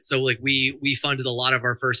lot of it. So like we funded a lot of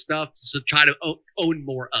our first stuff to try to own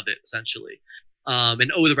more of it essentially,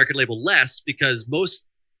 and owe the record label less, because most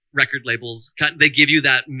record labels they give you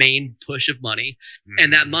that main push of money,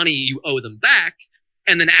 and that money you owe them back.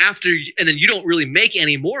 And then you don't really make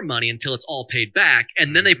any more money until it's all paid back.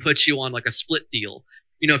 And then they put you on like a split deal.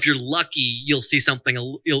 You know, if you're lucky, you'll see like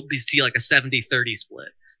a 70-30 split.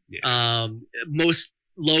 Yeah. Most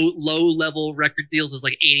low level record deals is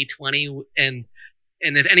like 80-20, and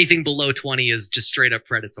if anything below 20 is just straight up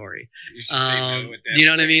predatory. You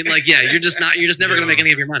know what I mean? Like, yeah, you're just never going to make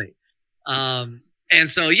any of your money. And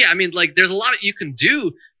so, yeah, I mean, like, there's a lot you can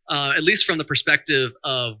do, at least from the perspective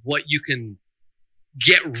of what you can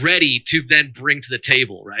get ready to then bring to the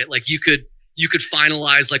table, right? Like you could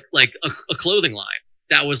finalize like a clothing line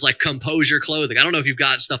that was like Composure clothing. I don't know if you've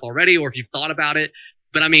got stuff already or if you've thought about it,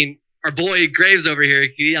 but I mean, our boy Graves over here,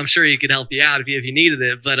 I'm sure he could help you out if you needed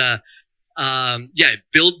it. But yeah,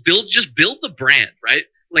 build the brand, right?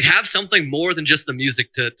 Like have something more than just the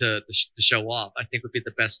music to show off. I think would be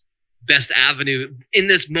the best avenue in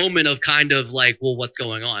this moment of kind of like, well, what's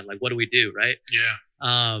going on? Like, what do we do, right? Yeah.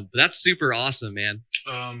 But that's super awesome, man.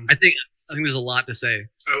 I think there's a lot to say.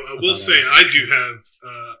 I will say I do have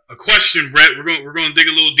a question, Brett. We're going to dig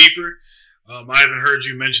a little deeper. I haven't heard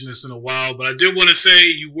you mention this in a while, but I did want to say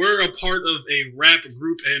you were a part of a rap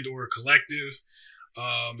group and or collective.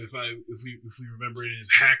 If we remember, it is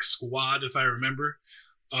Hack Squad. If I remember,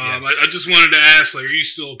 yes. I just wanted to ask, like, are you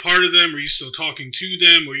still a part of them? Are you still talking to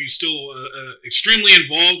them? Are you still extremely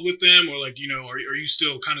involved with them, or like, you know, are you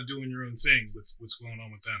still kind of doing your own thing with what's going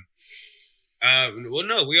on with them? Well,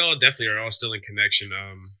 no, we all definitely are all still in connection.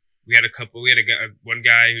 We had one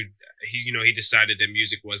guy who he decided that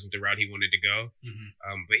music wasn't the route he wanted to go.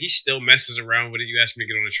 Mm-hmm. But he still messes around with it. You ask him to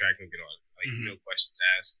get on the track, he'll get on. Like, mm-hmm. No questions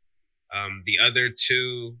asked. The other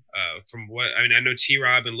two, I know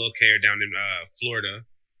T-Rob and Lil K are down in Florida,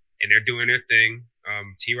 and they're doing their thing.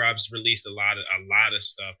 T-Rob's released a lot of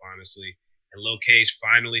stuff, honestly. And Lil K's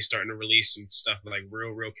finally starting to release some stuff like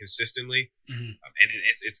real consistently. Mm-hmm. And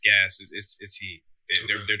it's gas. It's heat.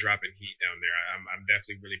 They're dropping heat down there. I'm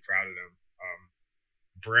definitely really proud of them.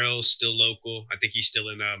 Brill's still local. I think he's still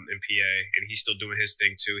in PA, and he's still doing his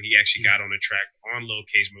thing too. He actually got on a track on Lil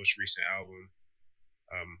K's most recent album,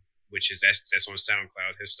 which is that's on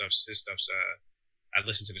SoundCloud. His stuff's. I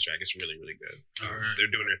listened to the track. It's really, really good. All right. They're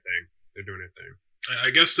doing their thing. They're doing their thing.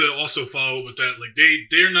 I guess to also follow with that, like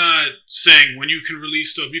they're not saying when you can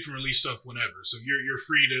release stuff, you can release stuff whenever. So you're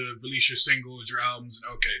free to release your singles, your albums, and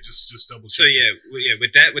okay, just double check. So yeah,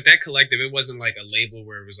 with that collective, it wasn't like a label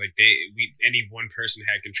where it was like any one person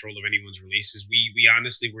had control of anyone's releases. We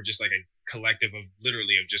honestly were just like a collective of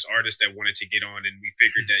literally of just artists that wanted to get on, and we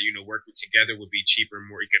figured that working together would be cheaper and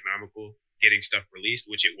more economical getting stuff released,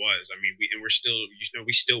 which it was. I mean, we're still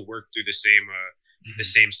we still work through the same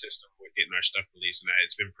system with getting our stuff released, and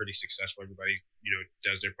it's been pretty successful. Everybody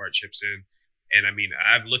does their part, chips in, and I mean,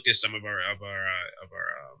 I've looked at some of our what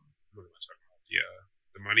am I talking about,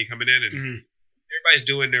 the money coming in, and everybody's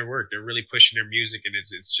doing their work. They're really pushing their music, and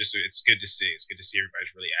it's good to see. It's good to see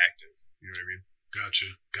everybody's really active. You know what I mean? Gotcha.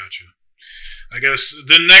 I guess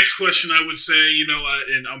the next question I would say,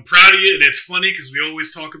 and I'm proud of you, and it's funny because we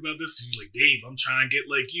always talk about this. Because you're like, Dave, I'm trying to get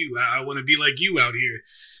like you. I want to be like you out here.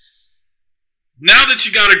 Now that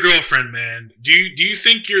you got a girlfriend, man, do you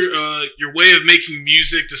think your way of making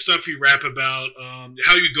music, the stuff you rap about,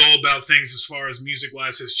 how you go about things as far as music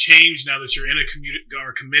wise has changed now that you're in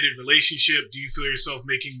a committed relationship? Do you feel yourself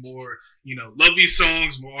making more, lovey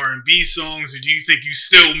songs, more R&B songs, or do you think you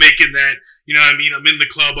still making that, what I mean, I'm in the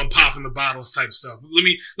club, I'm popping the bottles type stuff? Let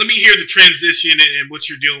me hear the transition and what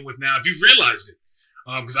you're dealing with now, if you've realized it,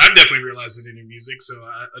 because I've definitely realized it in your music. So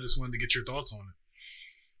I just wanted to get your thoughts on it.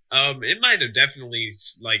 It might have definitely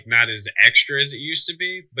not as extra as it used to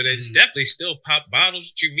be, but it's definitely still pop bottles.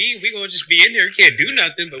 What you mean? We gonna just be in there? We can't do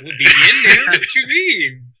nothing, but we'll be in there. What you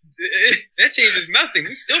mean? That changes nothing.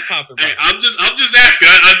 We still popping bottles. Hey, I'm just asking.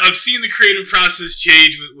 I've seen the creative process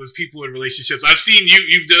change with people in relationships. I've seen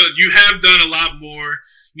you have done a lot more.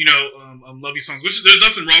 Lovey songs, which there's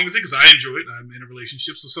nothing wrong with it because I enjoy it. I'm in a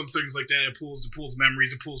relationship, so some things like that, it pulls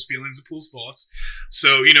memories, it pulls feelings, it pulls thoughts.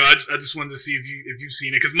 So I just wanted to see if you've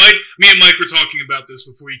seen it, because me and Mike were talking about this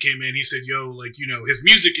before you came in. He said, his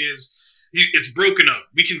music it's broken up.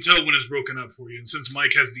 We can tell when it's broken up for you. And since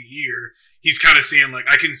Mike has the ear, he's kind of saying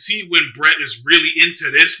I can see when Brett is really into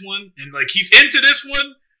this one, and he's into this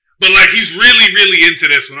one, but he's really really into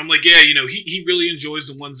this one. I'm like, yeah, he really enjoys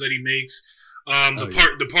the ones that he makes.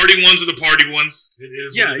 The party ones are the party ones. It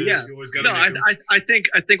is what it is. You always gotta make I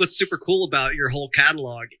think what's super cool about your whole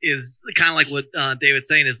catalog is kind of like what David's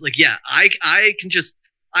saying is I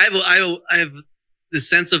have the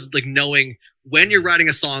sense of knowing when you're writing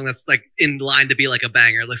a song that's in line to be a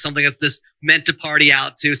banger, something that's just meant to party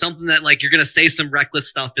out to, something that you're gonna say some reckless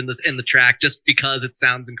stuff in the track just because it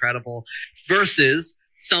sounds incredible, versus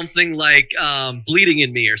something like Bleeding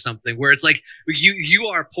in Me or something where it's you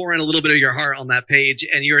are pouring a little bit of your heart on that page,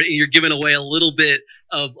 and you're giving away a little bit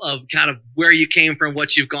of kind of where you came from,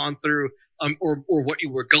 what you've gone through, or what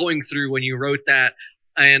you were going through when you wrote that,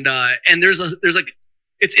 and there's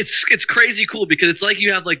it's crazy cool because it's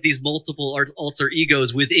you have these multiple alter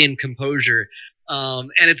egos within Composure,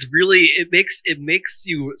 and it makes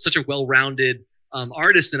you such a well-rounded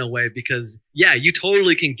artist in a way, because you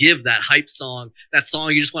totally can give that hype song, that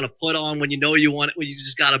song you just want to put on when you want it, when you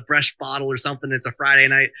just got a fresh bottle or something, it's a Friday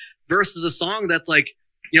night, versus a song that's I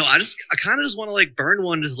kind of just want to burn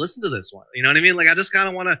one, just listen to this one, you know what I mean? I just got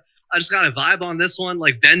to vibe on this one.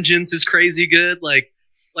 Vengeance is crazy good.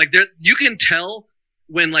 There, you can tell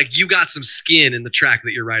when you got some skin in the track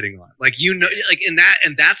that you're writing on, in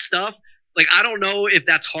that stuff. I don't know if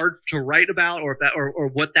that's hard to write about, or if that, or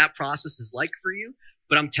what that process is like for you,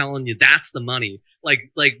 but I'm telling you, that's the money.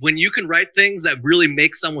 When you can write things that really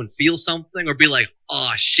make someone feel something, or be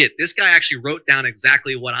oh shit, this guy actually wrote down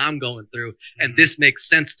exactly what I'm going through, and this makes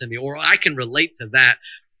sense to me, or I can relate to that.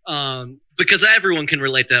 Because everyone can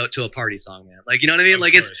relate to a party song, man. You know what I mean?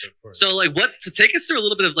 Of course. So what to take us through a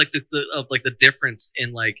little bit of the difference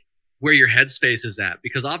in where your headspace is at,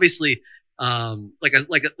 because obviously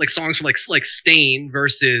songs from like Stain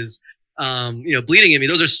versus Bleeding in Me,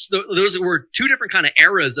 those were two different kind of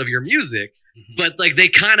eras of your music, but they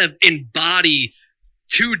kind of embody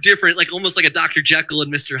two different, almost like a Dr. Jekyll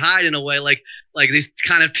and Mr. Hyde in a way, these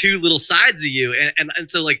kind of two little sides of you, and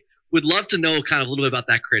so would love to know kind of a little bit about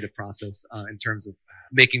that creative process in terms of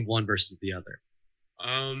making one versus the other.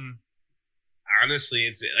 Honestly,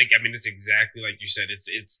 it's it's exactly like you said.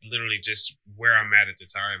 It's literally just where I'm at the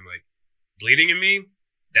time. Bleeding in Me,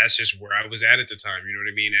 that's just where I was at the time. You know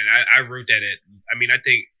what I mean? And I wrote that I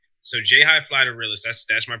think so. J High Fly the Realist.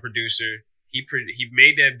 That's my producer. He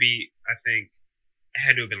made that beat, I think, it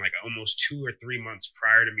had to have been like almost 2 or 3 months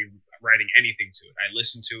prior to me writing anything to it. I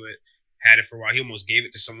listened to it, had it for a while. He almost gave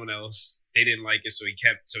it to someone else. They didn't like it, so he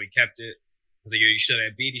kept it. I was like, yo, you should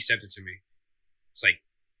have that beat. He sent it to me. It's like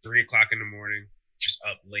 3 o'clock in the morning, just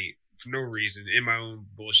up late for no reason, in my own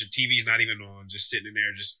bullshit. TV's not even on, just sitting in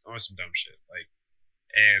there, just on some dumb shit. Like,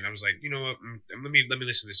 and I was like, you know what? Let me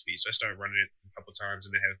listen to this beat. So I started running it a couple times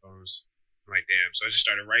in the headphones. I'm like, damn. So I just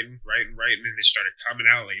started writing, and it started coming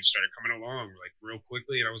out. Like, it started coming along like real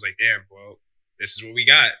quickly, and I was like, damn. Well, this is what we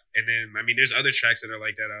got. And then I mean, there's other tracks that are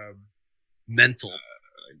like that.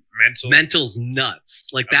 Mental's nuts.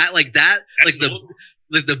 Like that. Like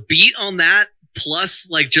the beat on that, plus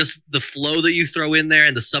like just the flow that you throw in there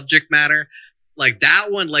and the subject matter, like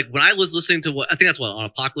that one. Like when I was listening to I think that's on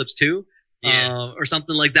Apocalypse 2, or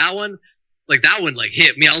something like that one. Like that one, like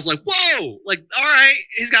hit me. I was like, whoa! Like, all right,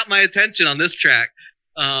 he's got my attention on this track.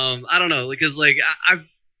 I don't know, because like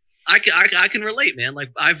I can relate, man.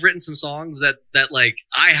 Like I've written some songs that like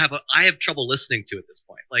I have trouble listening to at this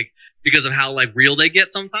point, like because of how like real they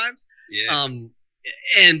get sometimes. Yeah.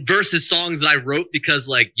 And versus songs that I wrote because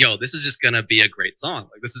like, yo, this is just gonna be a great song.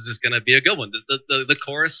 Like this is just gonna be a good one. The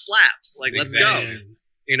chorus slaps. Like let's go.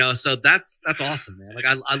 You know, so that's awesome, man. Like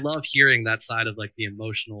I love hearing that side of like the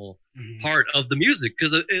emotional part of the music,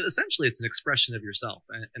 because essentially it's an expression of yourself,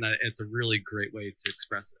 and it's a really great way to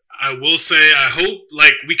express it. I will say, I hope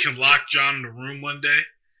like we can lock John in the room one day,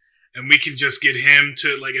 and we can just get him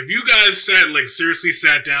to like, if you guys seriously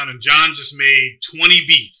sat down and John just made 20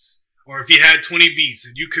 beats, or if he had 20 beats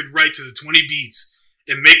and you could write to the 20 beats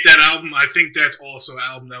and make that album, I think that's also an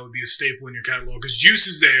album that would be a staple in your catalog, because Juice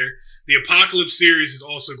is there. The Apocalypse series is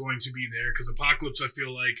also going to be there, because Apocalypse, I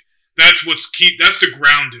feel like that's that's the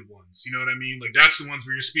grounded ones. You know what I mean? Like that's the ones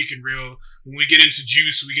where you're speaking real. When we get into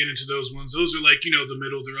Juice, we get into those ones. Those are like, you know, the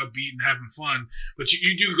middle, they're upbeat and having fun, but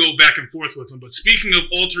you do go back and forth with them. But speaking of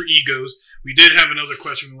alter egos, we did have another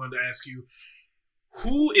question we wanted to ask you.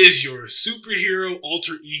 Who is your superhero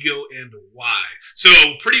alter ego and why? So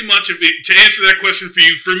pretty much to answer that question for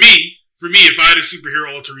you, for me, if I had a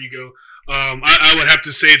superhero alter ego, I would have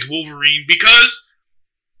to say it's Wolverine, because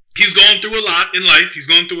he's going through a lot in life. He's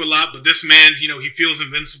going through a lot, but this man, you know, he feels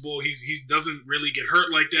invincible. He doesn't really get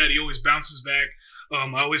hurt like that. He always bounces back. I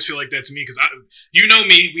always feel like that to me, because you know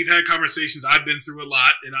me, we've had conversations. I've been through a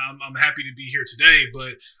lot, and I'm happy to be here today.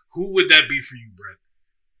 But who would that be for you, Brett?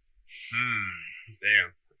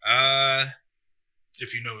 Damn.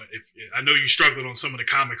 If you know it, I know you struggled on some of the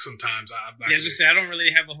comics sometimes. I'm not just say I don't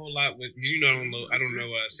really have a whole lot with, you know, I don't know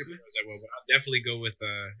superheroes that well, but I'll definitely go with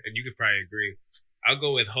and you could probably agree. I'll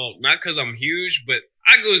go with Hulk, not because I'm huge, but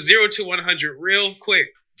I go 0 to 100 real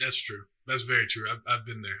quick. That's true. That's very true. I've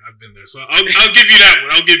been there. So I'll give you that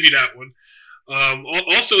one.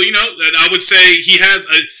 Also, you know, I would say he has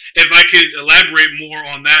if I could elaborate more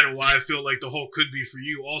on that, and why I feel like the Hulk could be for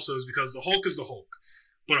you also, is because the Hulk is the Hulk.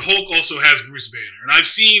 But Hulk also has Bruce Banner, and I've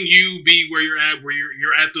seen you be where you're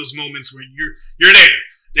at those moments where you're there.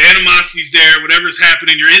 The animosity's there, whatever's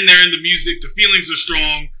happening, you're in there in the music, the feelings are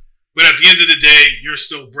strong, but at the end of the day, you're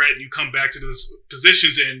still Brett, and you come back to those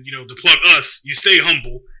positions, and you know, to plug us, you stay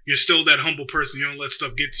humble. You're still that humble person. You don't let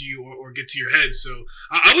stuff get to you or get to your head. So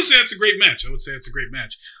I would say that's a great match.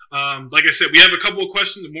 Like I said, we have a couple of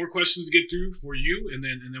more questions to get through for you, and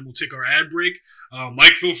then we'll take our ad break.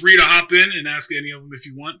 Mike, feel free to hop in and ask any of them if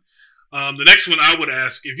you want. The next one I would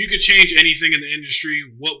ask, if you could change anything in the industry,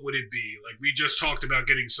 what would it be? Like we just talked about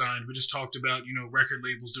getting signed. We just talked about, you know, record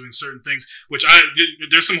labels doing certain things, which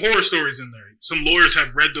there's some horror stories in there. Some lawyers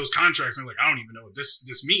have read those contracts and they're like, I don't even know what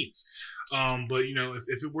this means. But you know,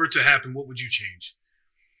 if it were to happen, what would you change?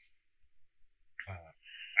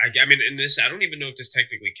 I mean, in this, I don't even know if this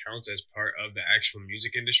technically counts as part of the actual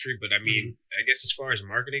music industry, but I mean, I guess as far as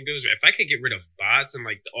marketing goes, if I could get rid of bots and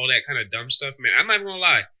like all that kind of dumb stuff, man, I'm not even gonna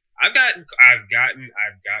lie. I've gotten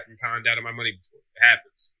conned out of my money before. It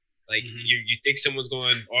happens. Like you think someone's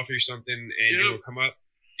going to offer you something and you will come up.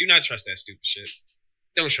 Do not trust that stupid shit.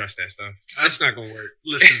 Don't trust that stuff. That's not gonna work.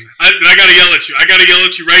 Listen, I gotta yell at you. I gotta yell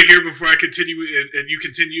at you right here before I continue, and you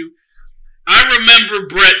continue. I remember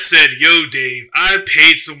Brett said, "Yo, Dave, I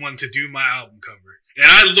paid someone to do my album cover," and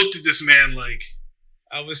I looked at this man like,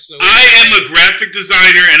 I am a graphic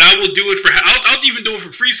designer, and I will do it for. I'll even do it for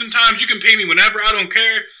free sometimes. You can pay me whenever. I don't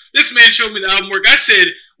care. This man showed me the album work. I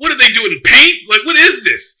said, "What do they do in paint? Like, what is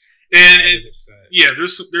this?" And yeah,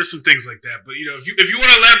 there's some things like that. But you know, if you want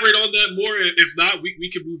to elaborate on that more, if not, we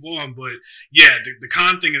can move on. But yeah, the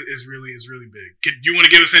con thing is really big. Do you want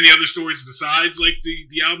to give us any other stories besides like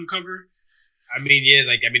the album cover? I mean, yeah,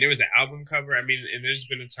 there was the album cover. I mean, and there's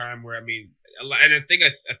been a time where, I mean, and I think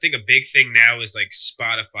a big thing now is like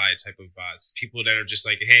Spotify type of bots. People that are just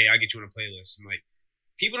like, hey, I'll get you on a playlist, and like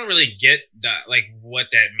people don't really get that, like what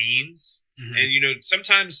that means. Mm-hmm. And you know,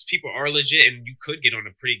 sometimes people are legit, and you could get on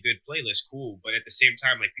a pretty good playlist, cool. But at the same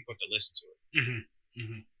time, like people have to listen to it. Mm-hmm.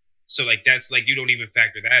 Mm-hmm. So like that's like you don't even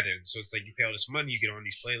factor that in. So it's like you pay all this money, you get on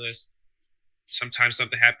these playlists. Sometimes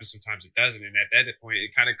something happens, sometimes it doesn't, and at that point,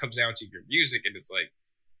 it kind of comes down to your music, and it's like,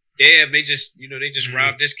 damn, they just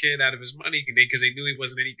robbed this kid out of his money because they knew he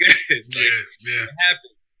wasn't any good. Like, yeah. It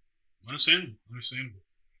happened. Understandable.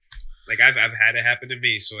 Like I've had it happen to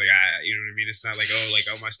me, so like you know what I mean. It's not like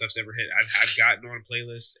oh my stuff's ever hit. I've gotten on a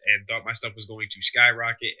playlist and thought my stuff was going to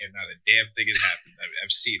skyrocket, and not a damn thing has happened.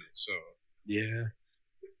 I've seen it, so yeah.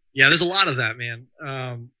 There's a lot of that, man.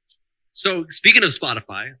 So speaking of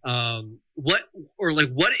Spotify, what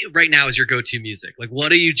right now is your go-to music? Like,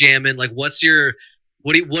 what are you jamming? Like, what are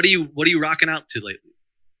you rocking out to lately?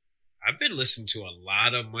 I've been listening to a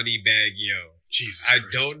lot of Moneybagg Yo. Jesus I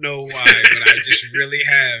Christ. don't know why, but I just really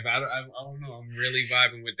have. I don't know. I'm really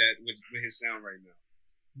vibing with that with his sound right now.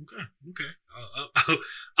 Okay.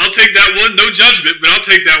 I'll take that one. No judgment, but I'll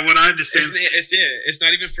take that one. I understand. It's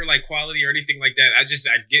not even for like quality or anything like that. I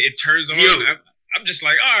get it turns on. I'm just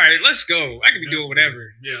like, all right, let's go. I can be doing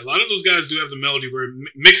whatever. Yeah, a lot of those guys do have the melody where it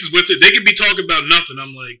mixes with it. They could be talking about nothing.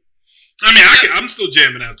 I'm like, I'm still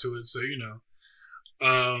jamming out to it. So you know,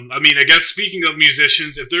 I guess speaking of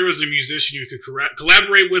musicians, if there was a musician you could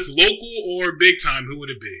collaborate with, local or big time, who would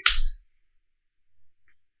it be?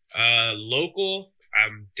 Local. I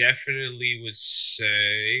definitely would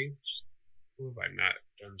say, who have I not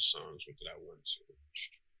done songs with that I want to?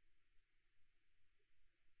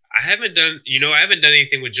 I haven't done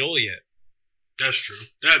anything with Joel yet. That's true.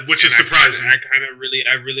 Which is surprising. I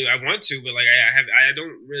want to, but like I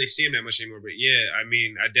don't really see him that much anymore. But yeah, I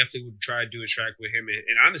mean, I definitely would try to do a track with him,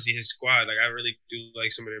 and honestly, his squad. Like I really do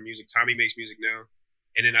like some of their music. Tommy makes music now,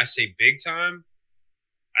 and then I say big time.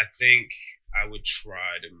 I think I would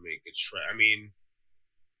try to make a track. I mean,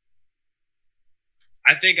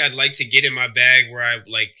 I think I'd like to get in my bag where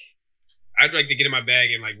I'd like to get in my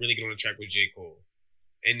bag and like really get on a track with J. Cole.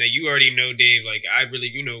 And you already know, Dave, like I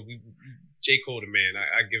really, J. Cole the man.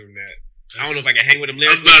 I give him that. I don't know if I can hang with him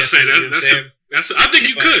lyrically. I was about to say that's I think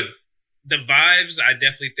you could. The vibes, I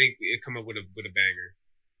definitely think it come up with a banger.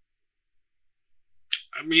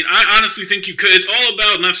 I mean, I honestly think you could. It's all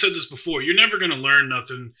about, and I've said this before, you're never gonna learn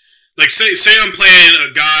nothing. Like say I'm playing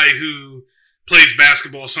a guy who plays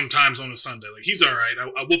basketball sometimes on a Sunday. Like he's all right.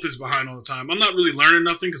 I whoop his behind all the time. I'm not really learning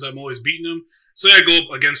nothing because I'm always beating him. Say I go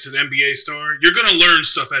up against an NBA star, you're going to learn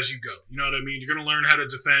stuff as you go. You know what I mean? You're going to learn how to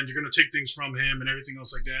defend. You're going to take things from him and everything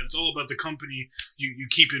else like that. It's all about the company you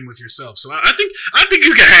keep in with yourself. So I think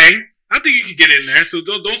you can hang. I think you can get in there. So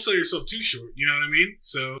don't sell yourself too short. You know what I mean?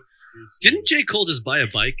 So didn't J. Cole just buy a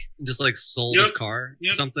bike and just like sold his car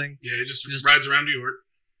or something? Yeah, he just rides around New York.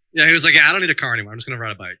 Yeah, he was like, I don't need a car anymore. I'm just going to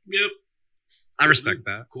ride a bike. Yep. I respect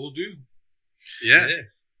that. Cool dude. Yeah.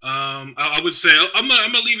 I would say I'm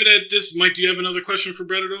gonna leave it at this. Mike, do you have another question for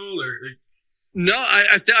Brett at all? Or no,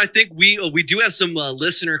 I think we do have some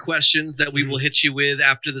listener questions that we will hit you with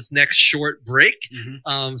after this next short break.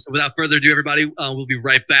 Mm-hmm. So without further ado, everybody, we'll be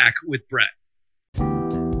right back with Brett.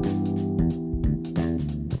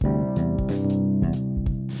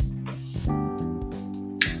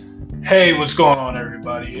 Hey, what's going on,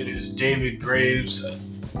 everybody? It is David Graves,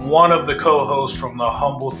 one of the co-hosts from the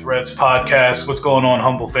Humble Threads podcast. What's going on,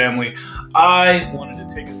 Humble family? I wanted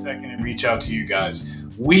to take a second and reach out to you guys.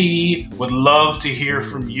 We would love to hear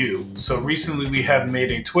from you. So recently we have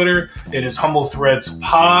made a Twitter. It is Humble Threads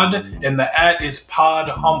Pod, and the @ is Pod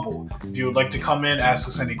Humble. If you would like to come in, ask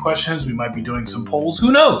us any questions, we might be doing some polls.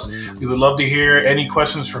 Who knows? We would love to hear any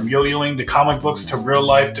questions from yo-yoing to comic books to real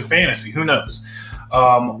life to fantasy. Who knows?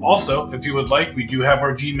 Also, if you would like, we do have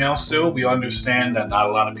our Gmail still. We understand that not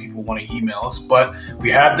a lot of people want to email us, but we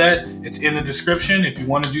have that. It's in the description if you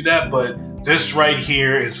want to do that. But this right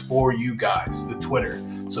here is for you guys, the Twitter.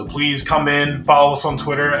 So please come in, follow us on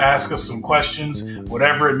Twitter, ask us some questions,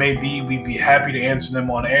 whatever it may be. We'd be happy to answer them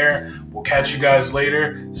on air. We'll catch you guys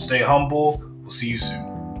later. Stay humble. We'll see you soon.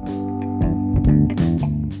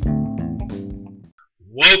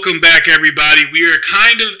 Welcome back, everybody. We are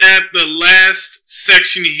kind of at the last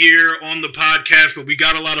section here on the podcast, but we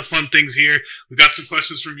got a lot of fun things here. We got some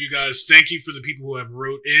questions from you guys. Thank you for the people who have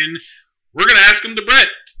wrote in. We're going to ask them to Brett.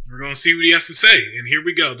 We're going to see what he has to say. And here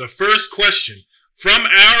we go. The first question from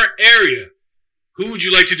our area. Who would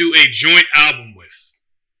you like to do a joint album with?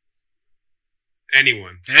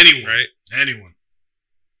 Anyone. Right? Anyone.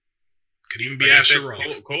 Could even be Asher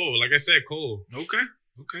Roth. Cole. Like I said, Cole. Okay.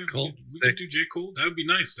 Cool. We could do J. Cole. That would be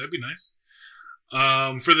nice.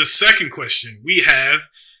 For the second question, we have,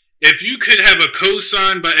 if you could have a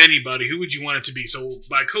cosign by anybody, who would you want it to be? So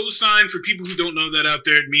by cosign, for people who don't know that out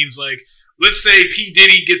there, it means like, let's say P.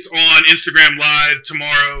 Diddy gets on Instagram Live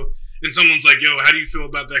tomorrow and someone's like, yo, how do you feel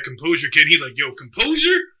about that Composure kid? He's like, yo,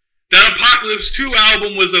 Composure? That Apocalypse 2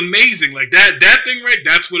 album was amazing. Like that thing, right?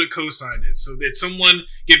 That's what a cosign is. So it's someone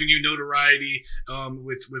giving you notoriety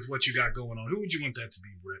with what you got going on. Who would you want that to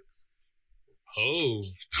be, Brett? Oh,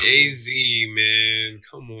 Jay-Z, man.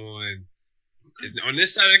 Come on. Okay. On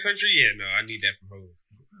this side of the country, yeah, no, I need that from Hov.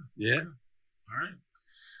 Yeah.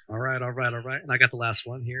 All right. All right. And I got the last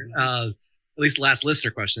one here. At least the last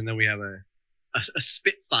listener question. Then we have a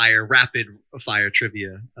spitfire, rapid fire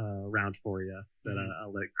trivia round for you that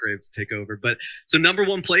I'll let Graves take over. But so number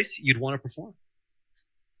one place you'd want to perform?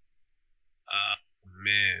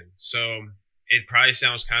 Man. So it probably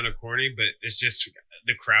sounds kind of corny, but it's just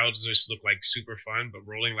the crowds just look like super fun. But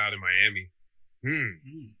Rolling Loud in Miami,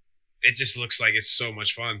 it just looks like it's so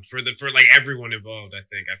much fun for like everyone involved. I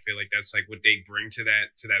think I feel like that's like what they bring to that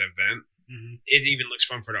event. Mm-hmm. It even looks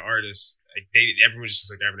fun for the artists. Like everyone just looks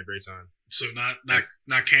like they're having a great time. So not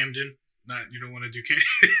Camden. You don't want to do Camden.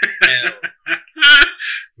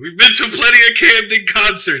 We've been to plenty of Camden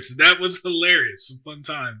concerts, and that was hilarious. Some fun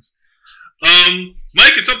times.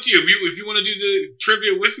 Mike, it's up to you. If you want to do the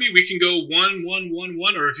trivia with me, we can go 1, 1, 1,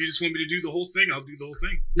 1. Or if you just want me to do the whole thing, I'll do the whole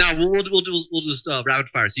thing. No, we'll just rapid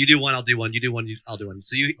fire. So you do one, I'll do one. You do one, I'll do one.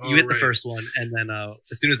 So you hit the first one, and then as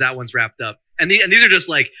soon as that one's wrapped up, and these are just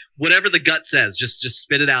like whatever the gut says, just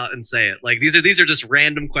spit it out and say it. Like these are just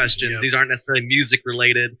random questions. Yep. These aren't necessarily music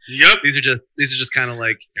related. Yep. These are just kind of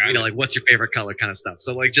like like what's your favorite color kind of stuff.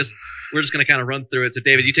 So like we're just gonna kind of run through it. So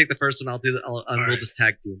David, you take the first one. We'll just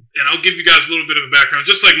tag team. And I'll give you guys a little bit of a background.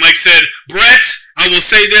 Just like Mike said, Brett, I will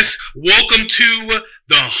say this. Welcome to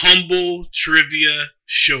the Humble Trivia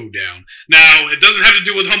Showdown. Now, it doesn't have to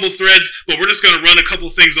do with Humble Threads, but we're just going to run a couple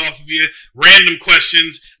things off of you. Random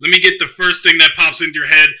questions. Let me get the first thing that pops into your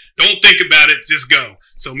head. Don't think about it. Just go.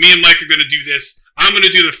 So me and Mike are going to do this. I'm going to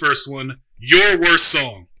do the first one. Your worst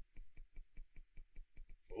song.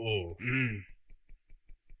 Oh.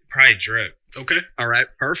 Probably Drip. Okay. All right.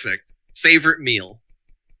 Perfect. Favorite meal?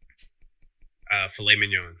 Filet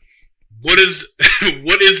mignon. What is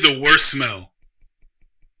the worst smell?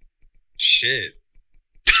 Shit.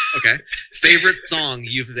 Okay. Favorite song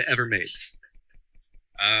you've ever made?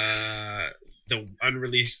 The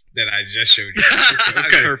unreleased that I just showed you.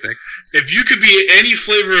 Okay. Perfect. If you could be any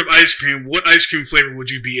flavor of ice cream, what ice cream flavor would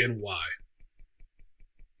you be and why?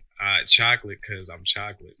 Chocolate, because I'm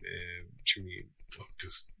chocolate, man. What you mean? Well,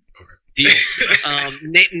 just okay. Deal.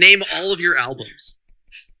 Name all of your albums.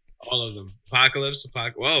 All of them. Apocalypse.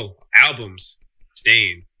 Whoa. Albums.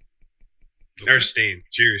 Stain. Okay. Earth Stain.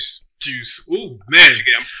 Juice. Ooh, man.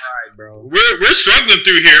 I'm fried, bro. We're struggling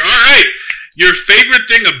through here. All right. Your favorite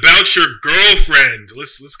thing about your girlfriend.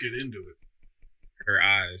 Let's get into it. Her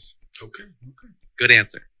eyes. Okay. Good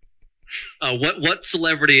answer. What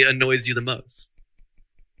celebrity annoys you the most?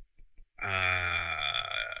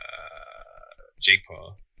 Jake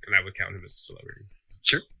Paul. And I would count him as a celebrity.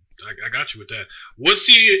 Sure. I got you with that. What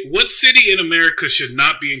city in America should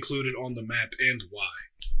not be included on the map and why?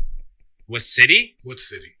 What city? What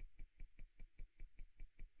city?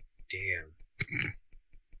 Damn.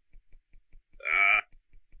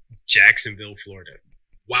 Jacksonville, Florida.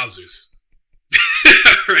 Wowzers.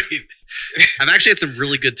 Right. I've actually had some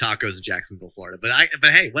really good tacos in Jacksonville, Florida, but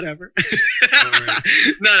hey, whatever. Right.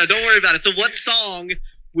 No, don't worry about it. So what song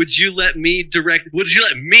would you let me direct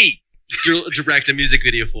a music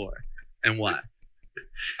video for, and why?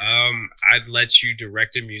 I'd let you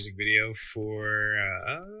direct a music video for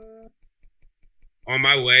On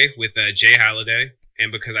My Way with Jay Holiday,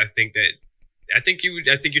 and because I think you'd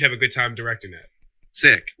have a good time directing that.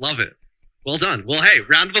 Sick, love it. Well done. Well, hey,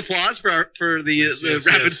 round of applause for the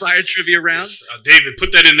rapid fire trivia round. Yes. David,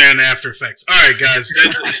 put that in there in the After Effects. All right, guys,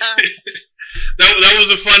 that was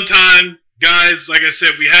a fun time, guys. Like I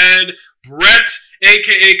said, we had Brett,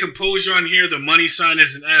 aka Composure, on here. The money sign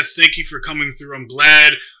is an S. Thank you for coming through. I'm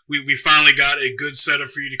glad we finally got a good setup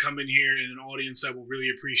for you to come in here and an audience that will really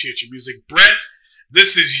appreciate your music. Brett,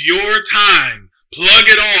 this is your time. Plug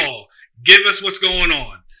it all. Give us what's going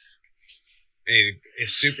on. Hey,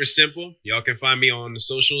 it's super simple. Y'all can find me on the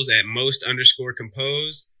socials at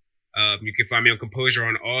most_compose. You can find me on Composure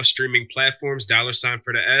on all streaming platforms. $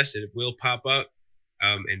 for the S. It will pop up.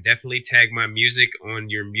 And definitely tag my music on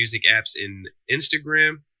your music apps in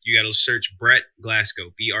Instagram. You got to search Brett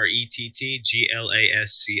Glasgow.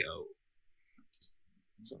 BRETTGLASCO.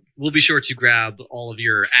 So we'll be sure to grab all of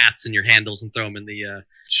your ats and your handles and throw them in the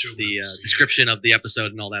description of the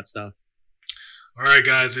episode and all that stuff. All right,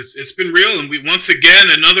 guys, it's been real, and we once again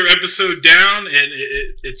another episode down, and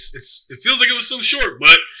it feels like it was so short,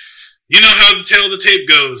 but you know how the tale of the tape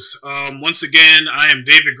goes. Once again, I am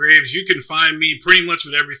David Graves. You can find me pretty much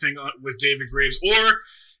with everything with David Graves, or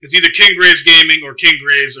it's either King Graves Gaming or King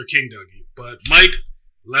Graves or King Dougie. But Mike,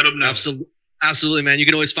 let them know. Absolutely, man. You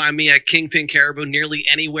can always find me at Kingpin Caribou nearly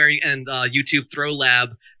anywhere, and YouTube Throw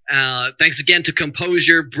Lab. Thanks again to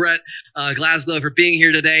Composure, Brett Glasgow, for being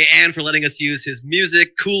here today and for letting us use his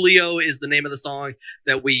music. Coolio is the name of the song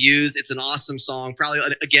that we use. It's an awesome song. Probably,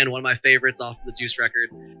 again, one of my favorites off the Juice record.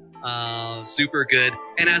 Super good.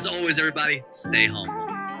 And as always, everybody, stay humble.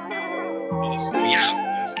 Awesome. Yeah.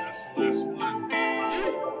 That's the last one.